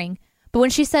jarring. But when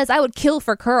she says, I would kill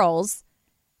for curls,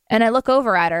 and I look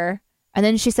over at her, and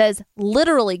then she says,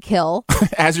 literally kill.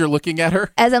 As you're looking at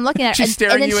her? As I'm looking at her. She's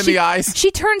staring you in the eyes. She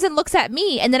turns and looks at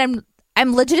me, and then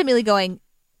I'm legitimately going,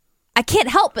 I can't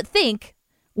help but think,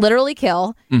 literally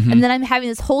kill. And then I'm having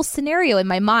this whole scenario in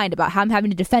my mind about how I'm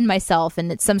having to defend myself,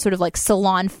 and it's some sort of like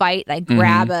salon fight, and I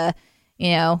grab a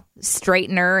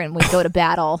straightener, and we go to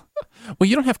battle. Well,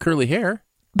 you don't have curly hair.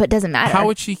 But it doesn't matter.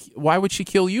 Why would she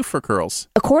kill you for curls?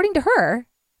 According to her,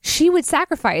 she would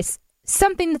sacrifice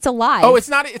something that's alive. Oh, it's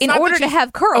not in order to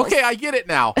have curls. Okay, I get it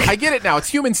now. It's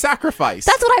human sacrifice.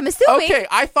 That's what I'm assuming. Okay,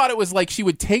 I thought it was like she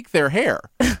would take their hair.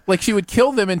 Like she would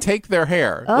kill them and take their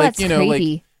hair. Oh, like, that's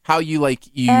creepy. Like how you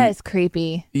That is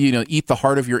creepy. Eat the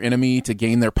heart of your enemy to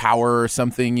gain their power or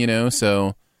something,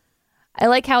 so I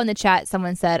like how in the chat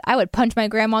someone said, I would punch my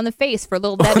grandma in the face for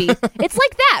little Debbie. It's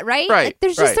like that, right? Right, Like,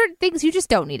 there's just right. certain things you just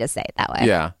don't need to say it that way.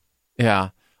 Yeah. Yeah.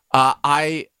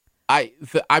 I'm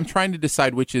trying to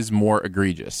decide which is more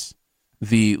egregious,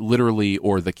 the literally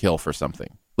or the kill for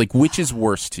something. Like, which is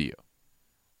worse to you?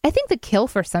 I think the kill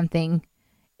for something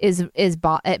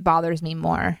it bothers me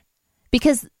more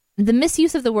because the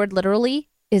misuse of the word literally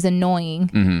is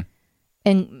annoying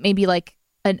and maybe like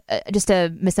just a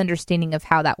misunderstanding of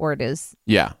how that word is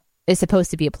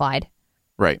supposed to be applied.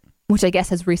 Right. Which I guess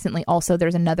has recently also,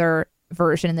 there's another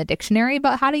version in the dictionary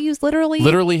about how to use literally.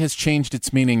 Literally has changed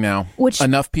its meaning now. Which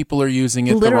enough people are using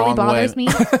it the literally wrong bothers way.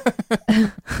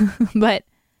 me. But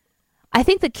I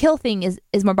think the kill thing is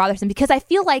more bothersome because I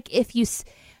feel like if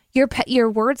your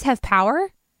words have power,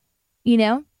 you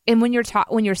know, and when you're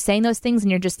saying those things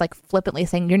and you're just like flippantly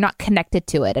saying, you're not connected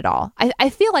to it at all. I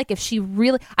feel like if she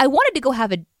really, I wanted to go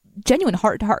have a genuine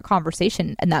heart-to-heart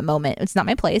conversation in that moment. It's not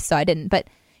my place, so I didn't. But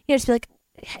you know, just be like,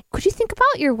 could you think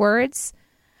about your words?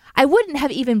 I wouldn't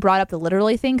have even brought up the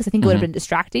literally thing because I think it would have been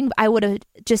distracting. But I would have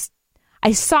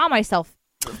I saw myself,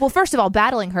 well, first of all,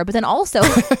 battling her, but then also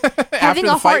having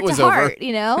a heart-to-heart,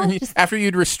 you know? Just, after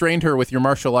you'd restrained her with your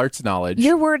martial arts knowledge.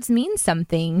 your words mean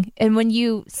something. And when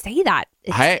you say that,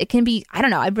 it can be, I don't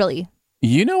know,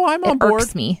 I'm on board.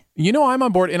 irks me. You know, I'm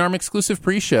on board. In our exclusive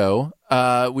pre-show,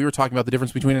 we were talking about the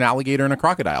difference between an alligator and a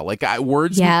crocodile. Like,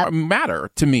 words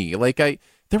matter to me. Like,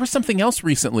 there was something else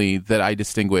recently that I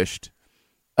distinguished.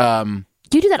 You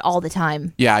do that all the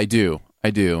time. Yeah, I do.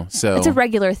 So it's a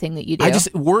regular thing that you do.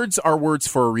 Words are words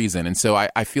for a reason. And so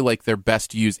I feel like they're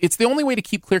best used. It's the only way to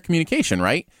keep clear communication,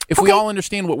 right? If we all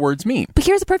understand what words mean. But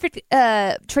here's a perfect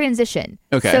transition.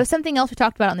 Okay. So something else we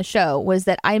talked about on the show was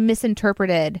that I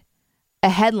misinterpreted a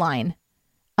headline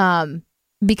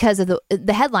because of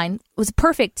the headline was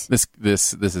perfect.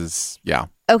 This is, yeah.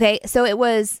 Okay, so it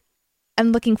was,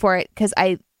 I'm looking for it because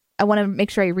I want to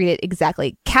make sure I read it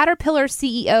exactly. Caterpillar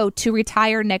CEO to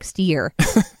retire next year.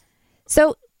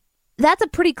 So that's a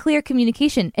pretty clear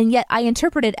communication. And yet I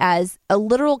interpret it as a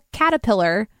literal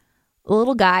caterpillar,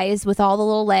 little guys with all the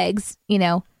little legs, you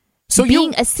know, so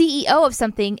being a CEO of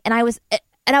something. And I was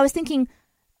thinking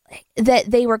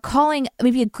that they were calling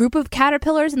maybe a group of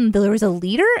caterpillars and there was a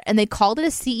leader and they called it a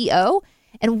CEO.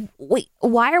 And wait,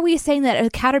 why are we saying that a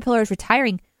caterpillar is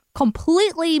retiring?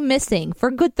 Completely missing for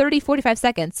a good 30, 45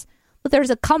 seconds. But there's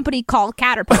a company called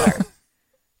Caterpillar.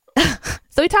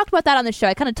 So we talked about that on the show.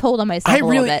 I kind of told on myself a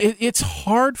little bit. It's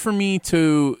hard for me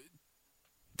to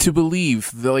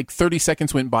believe that like 30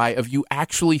 seconds went by of you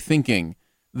actually thinking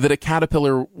that a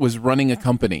caterpillar was running a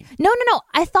company. No.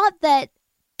 I thought that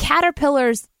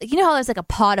caterpillars, you know how there's like a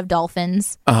pod of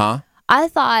dolphins? Uh-huh. I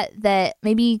thought that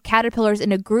maybe caterpillars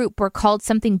in a group were called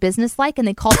something businesslike and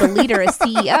they called the leader a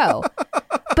CEO.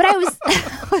 But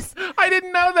I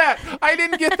didn't know that. I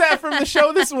didn't get that from the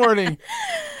show this morning.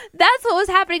 That's what was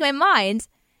happening in my mind.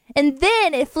 And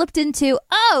then it flipped into,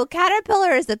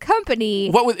 Caterpillar is a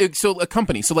company. So a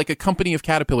company. So like a company of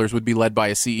caterpillars would be led by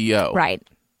a CEO. Right.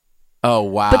 Oh,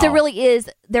 wow. But there really is,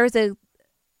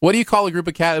 What do you call a group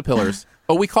of caterpillars?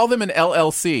 We call them an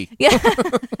LLC. Yeah.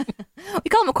 We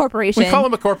call them a corporation.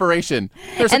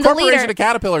 There's a corporation of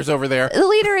caterpillars over there. The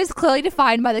leader is clearly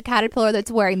defined by the caterpillar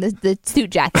that's wearing the suit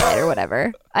jacket or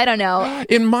whatever. I don't know.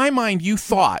 In my mind, you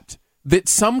thought that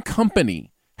some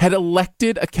company had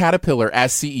elected a caterpillar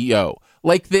as CEO.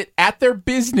 Like that at their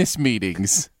business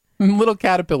meetings, little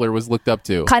caterpillar was looked up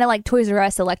to. Kind of like Toys R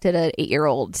Us elected an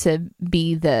 8-year-old to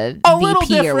be the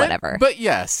VP or whatever. But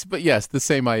yes, the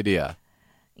same idea.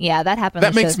 Yeah, that happened.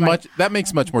 That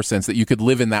makes much more sense that you could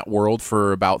live in that world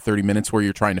for about 30 minutes where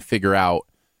you're trying to figure out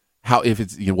if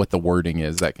it's what the wording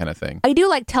is, that kind of thing. I do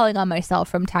like telling on myself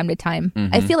from time to time.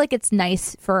 Mm-hmm. I feel like it's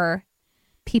nice for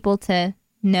people to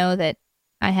know that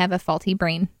I have a faulty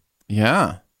brain.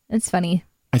 Yeah. It's funny.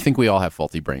 I think we all have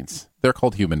faulty brains. They're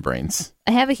called human brains.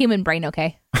 I have a human brain,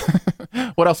 okay.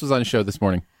 What else was on the show this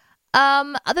morning?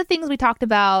 Other things we talked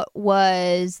about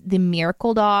was the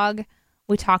Miracle Dog.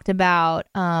 We talked about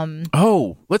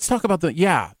let's talk about the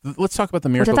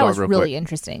Miracle Dog that was real really quick.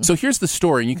 Interesting. So here's the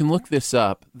story, and you can look this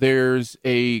up. There's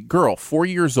a girl, 4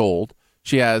 years old.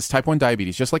 She has type 1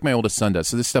 diabetes, just like my oldest son does.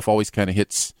 So this stuff always kind of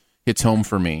hits home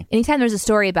for me. Anytime there's a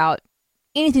story about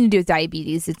anything to do with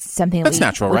diabetes, it's something that's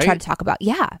natural, we right? try to talk about.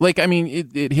 Yeah. Like, I mean,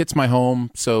 it hits my home,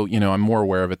 so, I'm more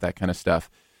aware of it, that kind of stuff.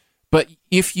 But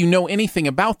if you know anything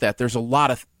about that, there's a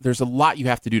lot you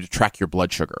have to do to track your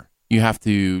blood sugar. You have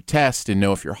to test and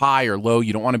know if you're high or low.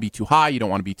 You don't want to be too high. You don't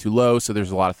want to be too low. So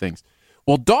there's a lot of things.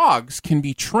 Well, dogs can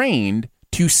be trained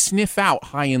to sniff out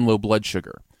high and low blood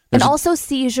sugar. And also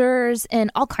seizures and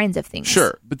all kinds of things.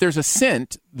 Sure. But there's a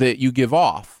scent that you give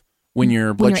off when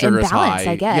your blood sugar is imbalanced,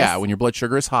 high. I guess. Yeah, when your blood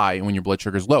sugar is high and when your blood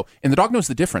sugar is low. And the dog knows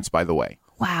the difference, by the way.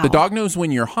 Wow. The dog knows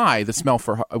when you're high, the smell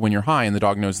for when you're high, and the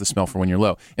dog knows the smell for when you're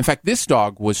low. In fact, this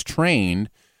dog was trained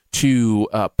to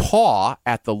paw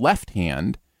at the left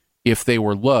hand if they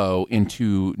were low and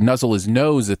to nuzzle his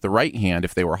nose at the right hand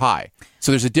if they were high.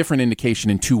 So there's a different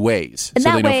indication in two ways. And so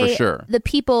that they know way, for sure. the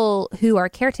people who are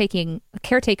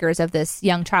caretakers of this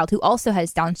young child, who also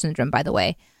has Down syndrome, by the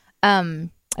way, I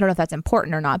don't know if that's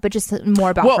important or not, but just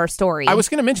more about her story. I was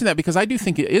going to mention that because I do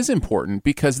think it is important,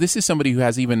 because this is somebody who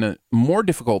has even a more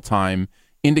difficult time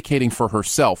indicating for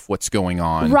herself what's going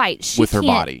on with her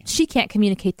body. She can't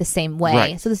communicate the same way.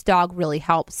 Right. So this dog really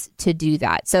helps to do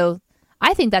that. So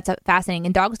I think that's fascinating.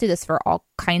 And dogs do this for all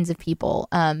kinds of people.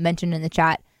 Mentioned in the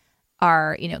chat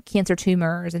are, cancer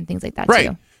tumors and things like that right.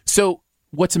 too. So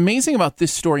what's amazing about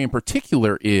this story in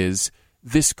particular is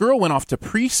this girl went off to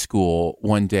preschool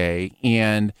one day,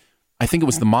 and I think it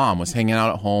was the mom was hanging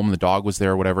out at home. The dog was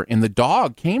there or whatever. And the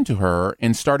dog came to her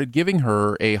and started giving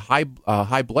her a high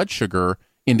blood sugar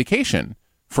indication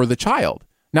for the child.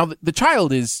 Now, the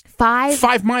child is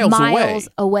 5 miles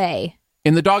away.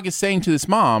 And the dog is saying to this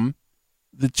mom,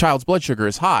 the child's blood sugar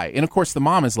is high. And of course, the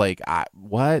mom is like,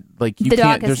 what? Like, you the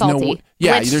can't, dog is there's salty. no,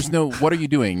 yeah, Glitch. there's no, what are you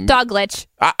doing? Dog glitch.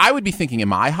 I would be thinking,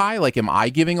 am I high? Like, am I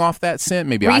giving off that scent?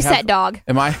 Maybe Reset dog.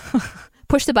 Am I?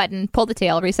 Push the button, pull the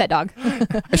tail, reset dog.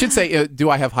 I should say, do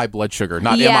I have high blood sugar?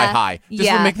 Not am I high? Just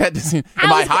to make that decision.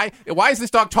 Am I high? Why is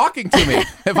this dog talking to me?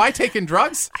 Have I taken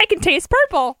drugs? I can taste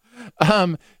purple.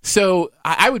 So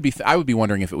I would be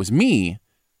wondering if it was me,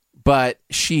 but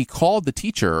she called the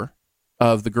teacher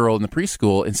of the girl in the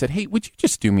preschool and said, "Hey, would you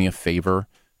just do me a favor?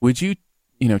 Would you,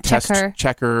 check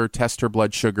her, test her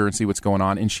blood sugar and see what's going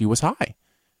on?" And she was high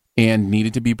and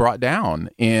needed to be brought down.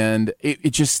 And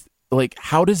it just, like,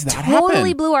 how does that happen?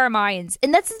 Totally blew our minds.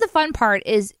 And that's the fun part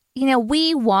is,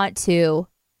 we want to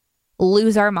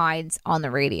lose our minds on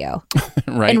the radio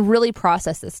right. and really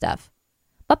process this stuff.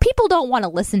 But people don't want to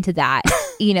listen to that.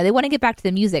 They want to get back to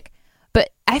the music. But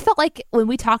I felt like when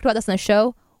we talked about this on the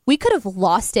show, we could have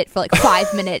lost it for like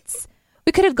 5 minutes.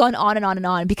 We could have gone on and on and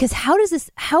on, because how is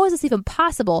this even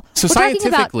possible? So We're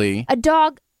scientifically, talking about a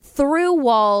dog through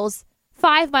walls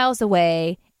 5 miles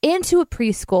away into a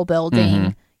preschool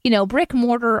building, brick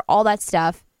mortar, all that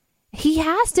stuff. He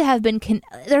has to have been,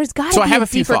 there's got to be a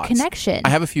deeper connection. I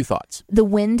have a few thoughts. The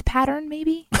wind pattern,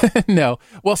 maybe? No.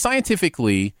 Well,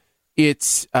 scientifically,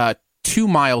 it's 2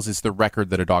 miles is the record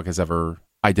that a dog has ever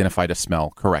identified a smell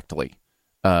correctly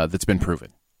that's been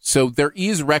proven. So there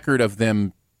is record of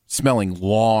them smelling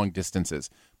long distances,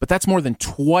 but that's more than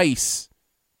twice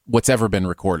what's ever been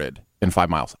recorded in 5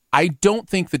 miles. I don't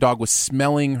think the dog was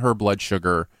smelling her blood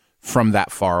sugar from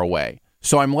that far away.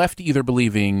 So I'm left either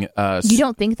believing... you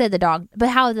don't think that the dog... But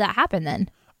how did that happen then?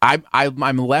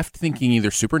 I'm left thinking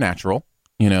either supernatural,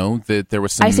 that there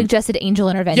was some... I suggested angel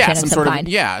intervention of some kind.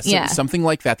 Something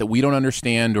like that we don't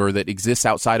understand, or that exists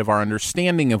outside of our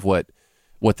understanding of what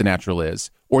the natural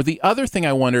is. Or the other thing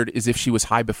I wondered is if she was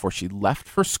high before she left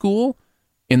for school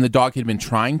and the dog had been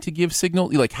trying to give signal.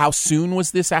 Like, how soon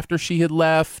was this after she had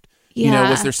left? Yeah.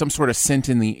 Was there some sort of scent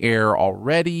in the air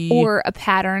already? Or a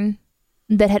pattern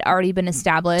that had already been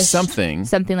established. Something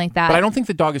like that. But I don't think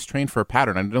the dog is trained for a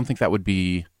pattern. I don't think that would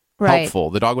be helpful.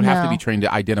 The dog would have to be trained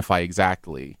to identify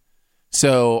exactly.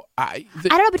 So I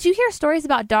don't know, but you hear stories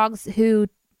about dogs who,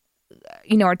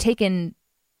 are taken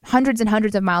hundreds and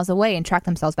hundreds of miles away and track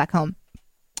themselves back home.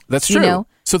 That's true.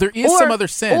 So there is some other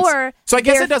sense. So I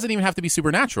guess it doesn't even have to be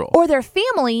supernatural. Or their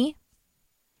family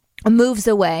moves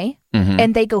away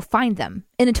and they go find them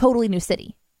in a totally new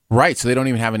city. Right. So they don't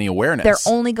even have any awareness.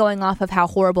 They're only going off of how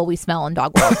horrible we smell in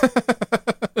dog world.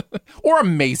 Or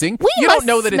amazing. You don't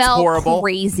know that it's horrible.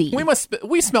 Crazy.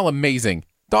 We smell amazing.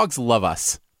 Dogs love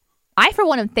us. I, for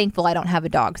one, am thankful I don't have a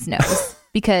dog's nose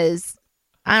because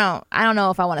I don't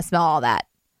know if I want to smell all that.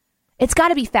 It's got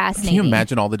to be fascinating. Can you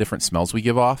imagine all the different smells we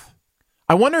give off?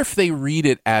 I wonder if they read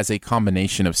it as a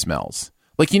combination of smells.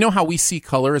 Like, how we see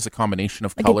color as a combination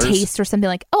of colors? Like a taste or something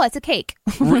like, oh, it's a cake.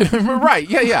 Right,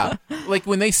 yeah. Like,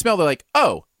 when they smell, they're like,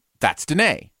 oh, that's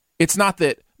Danae. It's not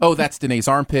that, oh, that's Danae's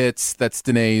armpits, that's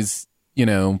Danae's,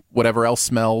 whatever else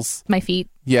smells. My feet.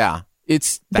 Yeah.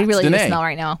 That's they really Danae. do smell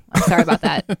right now. I'm sorry about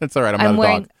that. That's all right. I'm not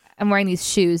a dog. I'm wearing these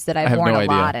shoes that I've worn a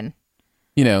lot. And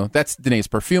that's Danae's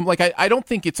perfume. Like, I don't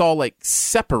think it's all, like,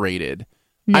 separated.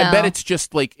 No. I bet it's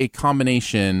just, like, a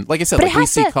combination. Like I said, like, we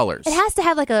see colors. It has to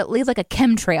have, leave like a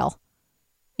chemtrail.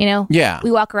 Yeah.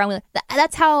 We walk around with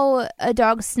that's how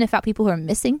dogs sniff out people who are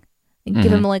missing. They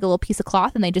give them, like, a little piece of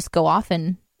cloth, and they just go off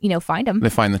and, find them. They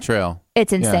find the trail.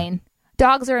 It's insane. Yeah.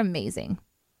 Dogs are amazing.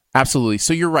 Absolutely.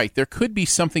 So you're right. There could be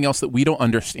something else that we don't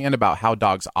understand about how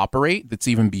dogs operate that's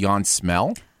even beyond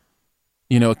smell.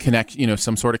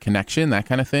 Some sort of connection, that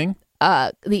kind of thing.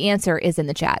 The answer is in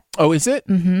the chat. Oh, is it?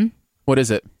 Mm-hmm. What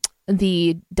is it?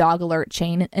 The dog alert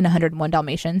chain in 101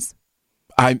 Dalmatians.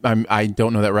 I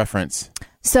don't know that reference.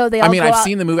 So they all I've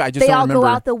seen the movie. I just don't remember. They all go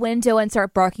out the window and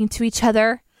start barking to each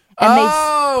other.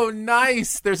 And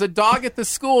nice. There's a dog at the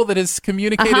school that has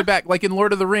communicated back, like in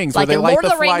Lord of the Rings, where they light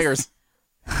the flyers.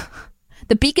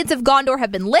 The beacons of Gondor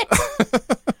have been lit.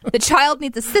 The child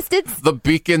needs assistance. The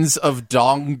beacons of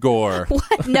Dongor.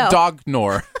 What? No.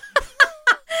 Dognor.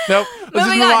 Nope.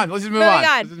 Let's just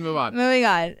move on. Moving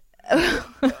on.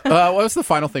 What was the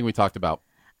final thing we talked about?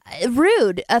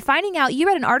 Rude. Finding out, you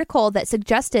read an article that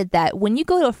suggested that when you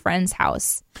go to a friend's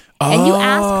house and you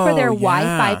ask for their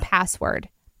Wi-Fi password,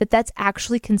 that's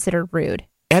actually considered rude.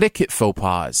 Etiquette faux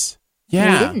pas.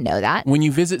 Yeah. We didn't know that. When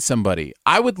you visit somebody,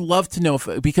 I would love to know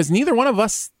because neither one of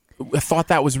us thought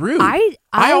that was rude. I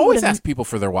always ask people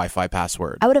for their Wi-Fi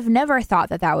password. I would have never thought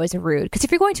that was rude. Because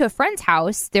if you're going to a friend's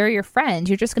house, they're your friend.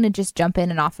 You're just going to just jump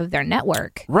in and off of their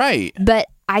network. Right. But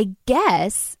I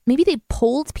guess maybe they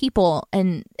polled people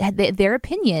and their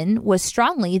opinion was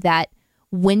strongly that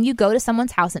when you go to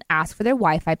someone's house and ask for their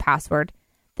Wi-Fi password,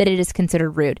 that it is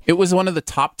considered rude. It was one of the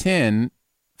top 10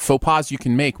 faux pas you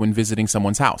can make when visiting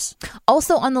someone's house.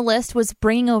 Also on the list was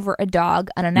bringing over a dog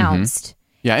unannounced. Mm-hmm.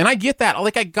 Yeah, and I get that.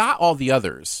 Like, I got all the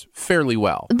others fairly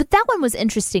well. But that one was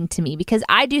interesting to me because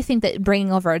I do think that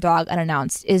bringing over a dog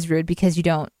unannounced is rude because you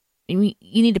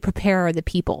need to prepare the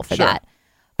people for that.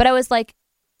 But I was like,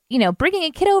 bringing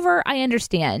a kid over, I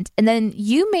understand. And then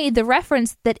you made the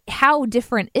reference that how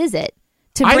different is it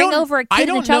to bring over a kid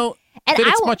and a child? I don't know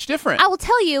that it's much different. I will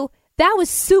tell you, that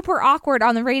was super awkward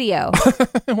on the radio.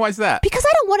 Why is that? Because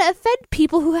I don't want to offend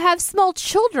people who have small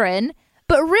children.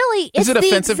 But really, it's is it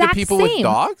offensive to people with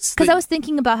dogs? Because I was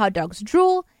thinking about how dogs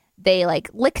drool. They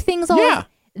lick things all over.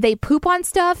 They poop on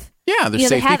stuff. Yeah, there's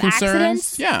safety they have concerns.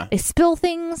 Accidents. Yeah. They spill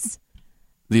things.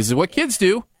 These are what kids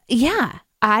do. Yeah.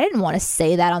 I didn't want to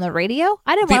say that on the radio.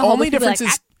 I didn't want to. The only difference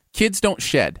is kids don't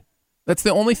shed. That's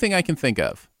the only thing I can think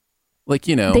of.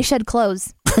 They shed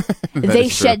clothes. They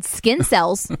shed skin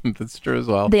cells. That's true as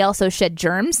well. They also shed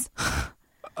germs.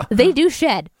 They do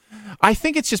shed. I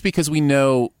think it's just because we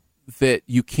know that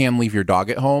you can leave your dog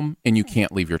at home and you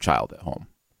can't leave your child at home.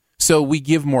 So we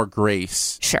give more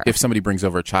grace if somebody brings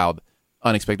over a child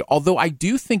unexpected. Although I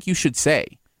do think you should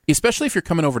say, especially if you're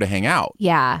coming over to hang out.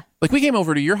 Yeah. Like we came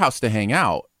over to your house to hang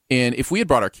out, and if we had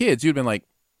brought our kids, you'd been like,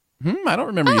 I don't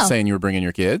remember you saying you were bringing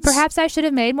your kids. Perhaps I should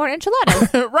have made more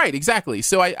enchiladas. Right, exactly.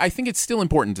 So I think it's still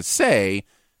important to say,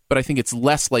 but I think it's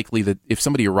less likely that if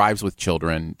somebody arrives with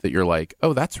children that you're like,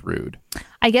 oh, that's rude.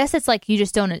 I guess it's like you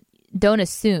just don't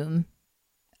assume.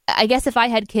 I guess if I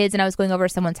had kids and I was going over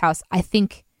to someone's house, I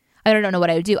don't know what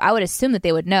I would do. I would assume that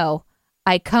they would know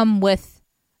I come with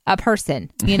a person,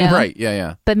 Right,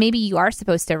 yeah. But maybe you are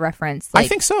supposed to reference. I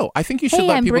think so. I think you should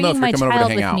let people know if you're coming over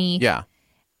to hang out. Yeah.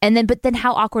 But then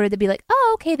how awkward would it be? Like,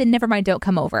 oh, okay, then never mind, don't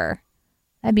come over.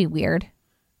 That'd be weird.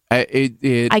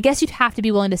 I guess you'd have to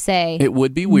be willing to say it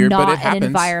would be weird, but it happens. Not an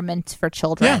environment for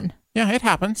children. Yeah, it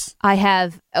happens. I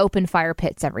have open fire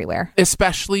pits everywhere,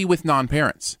 especially with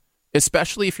non-parents.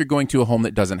 Especially if you're going to a home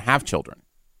that doesn't have children.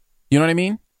 You know what I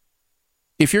mean?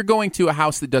 If you're going to a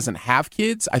house that doesn't have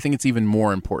kids, I think it's even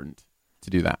more important to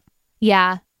do that.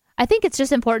 Yeah. I think it's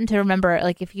just important to remember,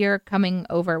 like, if you're coming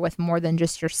over with more than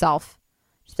just yourself,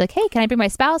 just be like, hey, can I bring my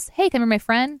spouse? Hey, can I bring my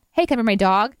friend? Hey, can I bring my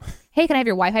dog? Hey, can I have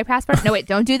your Wi-Fi password? No, wait,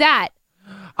 don't do that.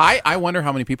 I wonder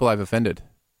how many people I've offended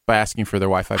by asking for their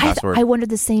Wi-Fi password. I wondered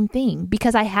the same thing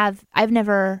because I've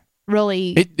never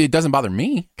really it doesn't bother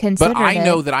me, but I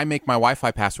know that I make my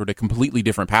Wi-Fi password a completely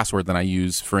different password than I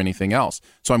use for anything else.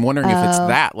 So I'm wondering if it's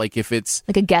that, like if it's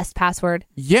like a guest password.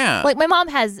 Yeah, like my mom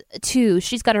has two.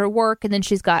 She's got her work and then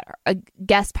she's got a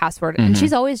guest password, and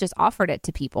she's always just offered it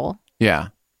to people. Yeah,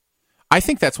 I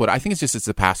think it's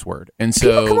a password, and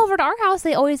so people come over to our house.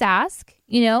 They always ask,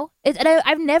 and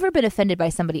I've never been offended by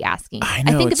somebody asking. I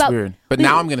know, it's weird, but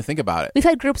now I'm going to think about it. We've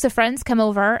had groups of friends come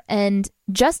over, and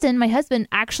Justin, my husband,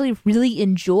 actually really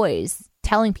enjoys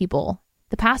telling people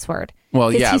the password.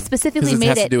 Well, yeah, he specifically made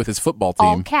it has to do with his football team.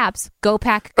 All caps, Go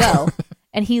Pack Go,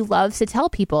 and he loves to tell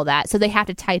people that, so they have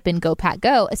to type in Go Pack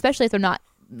Go, especially if they're not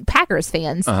Packers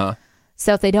fans.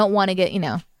 So if they don't want to get,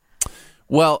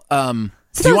 Well, do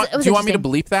you want me to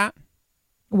bleep that?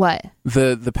 What?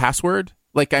 The password?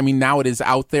 Like, I mean, now it is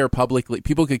out there publicly.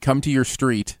 People could come to your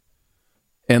street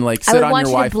and sit on your Wi-Fi. I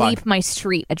would want you to bleep my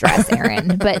street address,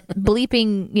 Aaron, but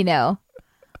bleeping,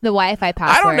 The Wi-Fi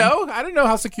password. I don't know. I didn't know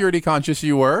how security conscious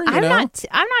you were. I'm not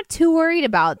too worried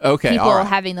about people all right.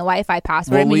 having the Wi-Fi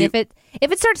password. We'll if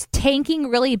it starts tanking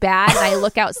really bad and I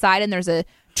look outside and there's a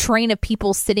train of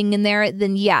people sitting in there,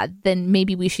 then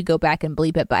maybe we should go back and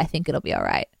bleep it. But I think it'll be all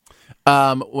right.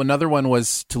 Another one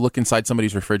was to look inside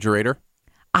somebody's refrigerator.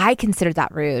 I considered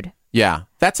that rude. Yeah,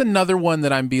 that's another one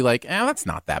that I'm be like, that's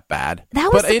not that bad.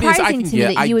 That was but surprising to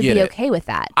me that you would be okay with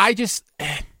that.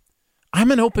 I'm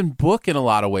an open book in a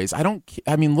lot of ways.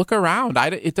 Look around.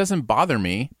 It doesn't bother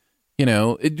me.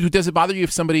 Does it bother you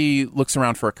if somebody looks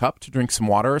around for a cup to drink some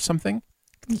water or something?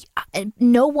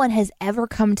 No one has ever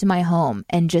come to my home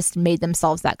and just made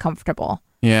themselves that comfortable.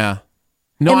 Yeah.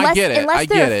 No, I get it. Unless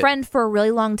they're a friend for a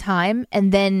really long time,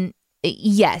 and then,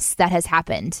 yes, that has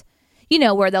happened.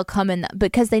 Where they'll come in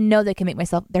because they know they can make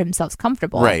themselves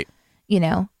comfortable. Right.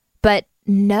 But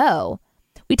no.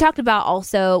 We talked about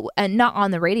also, and not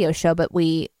on the radio show, but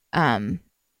we, in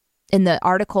the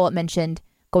article, it mentioned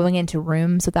going into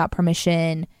rooms without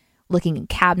permission, looking in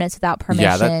cabinets without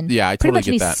permission. I pretty totally much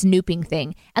get any that. Snooping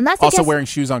thing. And that's also wearing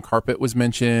shoes on carpet was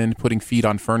mentioned, putting feet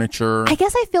on furniture. I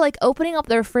guess I feel like opening up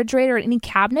the refrigerator and any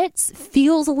cabinets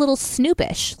feels a little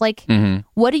snoopish. Like,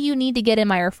 what do you need to get in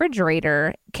my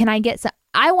refrigerator? Can I get some?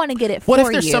 I want to get it for you. What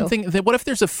if there's something? What if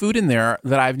there's a food in there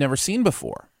that I've never seen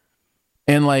before?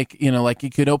 And you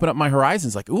could open up my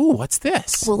horizons. Like, ooh, what's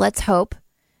this? Well, let's hope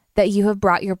that you have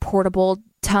brought your portable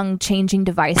tongue-changing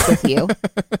device with you.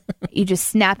 You just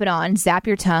snap it on, zap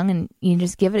your tongue, and you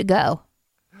just give it a go.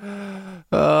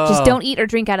 Just don't eat or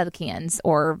drink out of the cans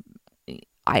or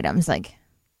items.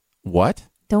 What?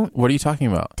 What are you talking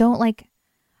about? Don't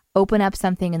open up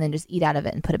something and then just eat out of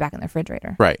it and put it back in the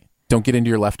refrigerator. Right. Don't get into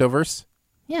your leftovers?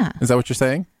 Yeah. Is that what you're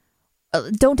saying?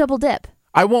 Don't double dip.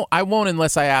 I won't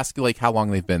unless I ask how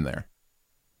long they've been there.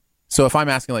 So if I'm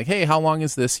asking hey, how long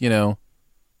is this, been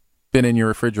in your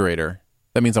refrigerator?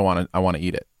 That means I want to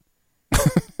eat it.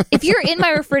 If you're in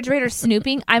my refrigerator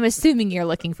snooping, I'm assuming you're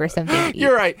looking for something to eat.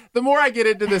 You're right. The more I get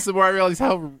into this, the more I realize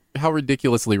how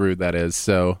ridiculously rude that is.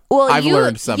 So I've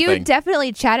learned something. You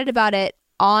definitely chatted about it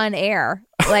on air.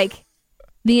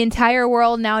 The entire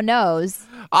world now knows.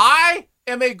 I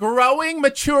am a growing,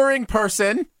 maturing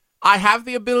person. I have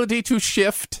the ability to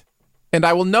shift, and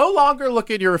I will no longer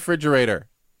look at your refrigerator.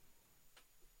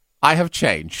 I have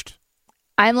changed.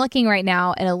 I'm looking right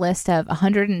now at a list of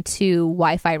 102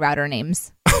 Wi-Fi router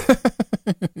names.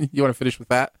 You want to finish with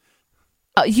that?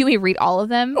 You may read all of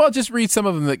them? Well, just read some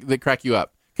of them that crack you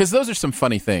up. Because those are some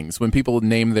funny things. When people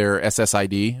name their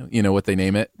SSID, what they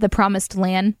name it. The Promised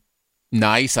Land.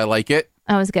 Nice. I like it.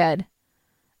 That was good.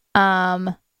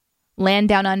 Land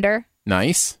Down Under.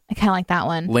 Nice. I kind of like that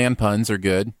one. Land puns are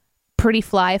good. Pretty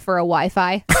Fly for a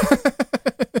Wi-Fi.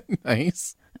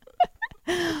 Nice.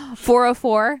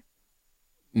 404.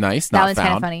 Nice. That not one's found.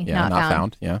 kind of funny. Yeah, not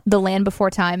found. Yeah. The Land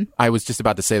Before Time. I was just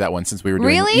about to say that one since we were doing.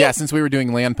 Really? Yeah, since we were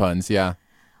doing land puns. Yeah.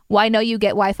 Why No You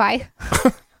Get Wi-Fi?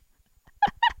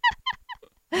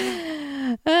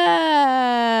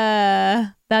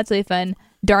 That's really fun.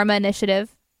 Dharma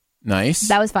Initiative. Nice.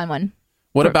 That was a fun one.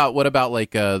 What about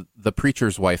the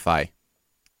preacher's Wi-Fi?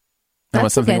 I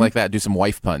want something like that. Do some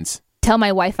wife puns. Tell my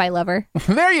Wi-Fi lover.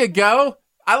 There you go.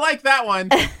 I like that one.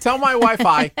 Tell my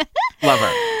Wi-Fi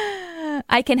lover.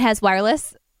 Iken Has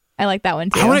Wireless. I like that one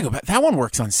too. I want to go back. That one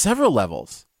works on several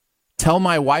levels. Tell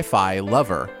my Wi-Fi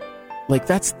lover.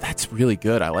 That's really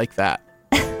good. I like that.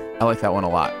 I like that one a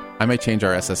lot. I might change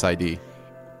our SSID.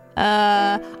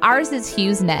 Ours is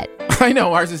HughesNet. I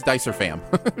know. Ours is Dicer Fam.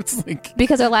 It's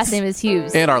because our last name is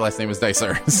Hughes. And our last name is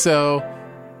Dicer. So.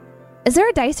 Is there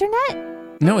a Dicer Net?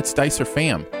 No, it's Dicer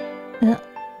Fam. I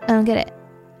don't get it.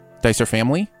 Dicer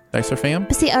Family? Dicer Fam?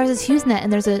 But see, ours is HughesNet,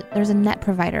 and there's a net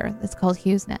provider that's called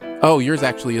HughesNet. Oh, yours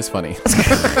actually is funny.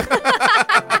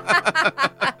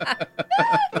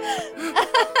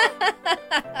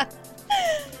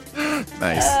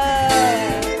 Nice.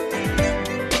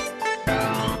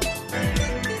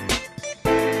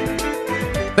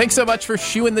 Thanks so much for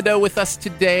shoeing the dough with us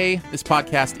today. This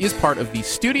podcast is part of the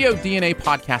Studio DNA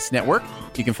Podcast Network.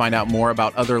 You can find out more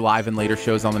about other live and later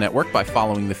shows on the network by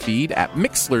following the feed at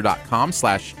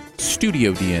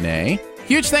mixler.com/StudioDNA.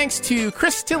 Huge thanks to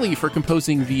Chris Tilley for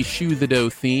composing the Shoe the Dough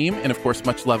theme. And of course,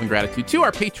 much love and gratitude to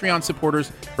our Patreon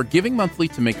supporters for giving monthly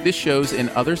to make this show's and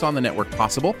others on the network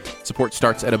possible. Support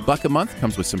starts at $1 a month,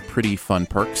 comes with some pretty fun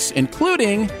perks,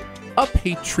 including a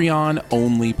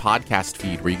Patreon-only podcast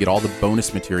feed where you get all the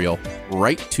bonus material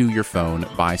right to your phone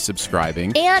by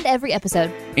subscribing. And every episode.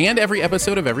 And every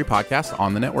episode of every podcast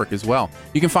on the network as well.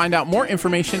 You can find out more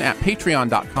information at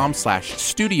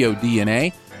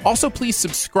patreon.com/StudioDNA. Also, please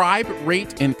subscribe,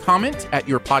 rate, and comment at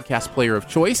your podcast player of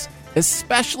choice.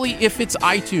 especially if it's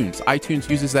iTunes. iTunes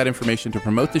uses that information to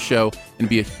promote the show and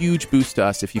be a huge boost to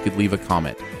us if you could leave a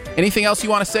comment. Anything else you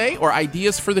want to say or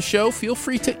ideas for the show, feel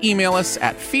free to email us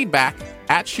at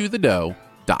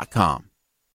feedback@shoethedough.com.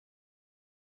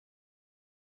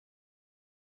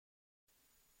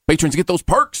 Patrons get those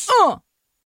perks.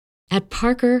 At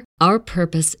Parker, our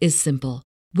purpose is simple.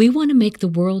 We want to make the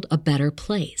world a better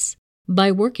place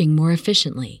by working more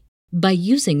efficiently, by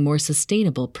using more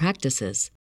sustainable practices,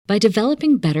 by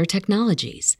developing better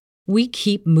technologies. We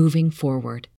keep moving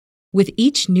forward. With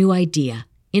each new idea,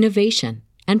 innovation,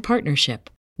 and partnership,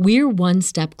 we're one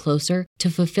step closer to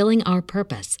fulfilling our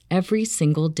purpose every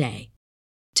single day.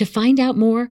 To find out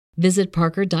more, visit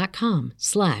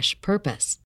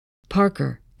parker.com/purpose.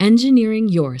 Parker, engineering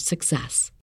your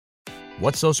success.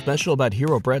 What's so special about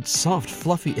Hero Bread's soft,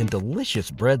 fluffy, and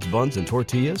delicious breads, buns, and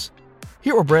tortillas?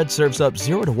 Hero Bread serves up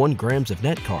 0 to 1 grams of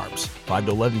net carbs, 5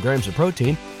 to 11 grams of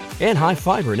protein, and high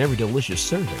fiber in every delicious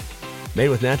serving. Made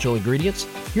with natural ingredients,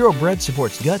 Hero Bread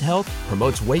supports gut health,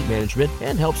 promotes weight management,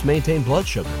 and helps maintain blood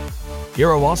sugar.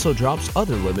 Hero also drops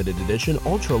other limited edition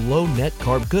ultra-low net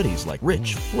carb goodies like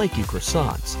rich, flaky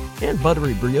croissants and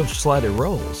buttery brioche slider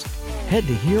rolls. Head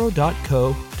to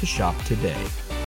hero.co to shop today.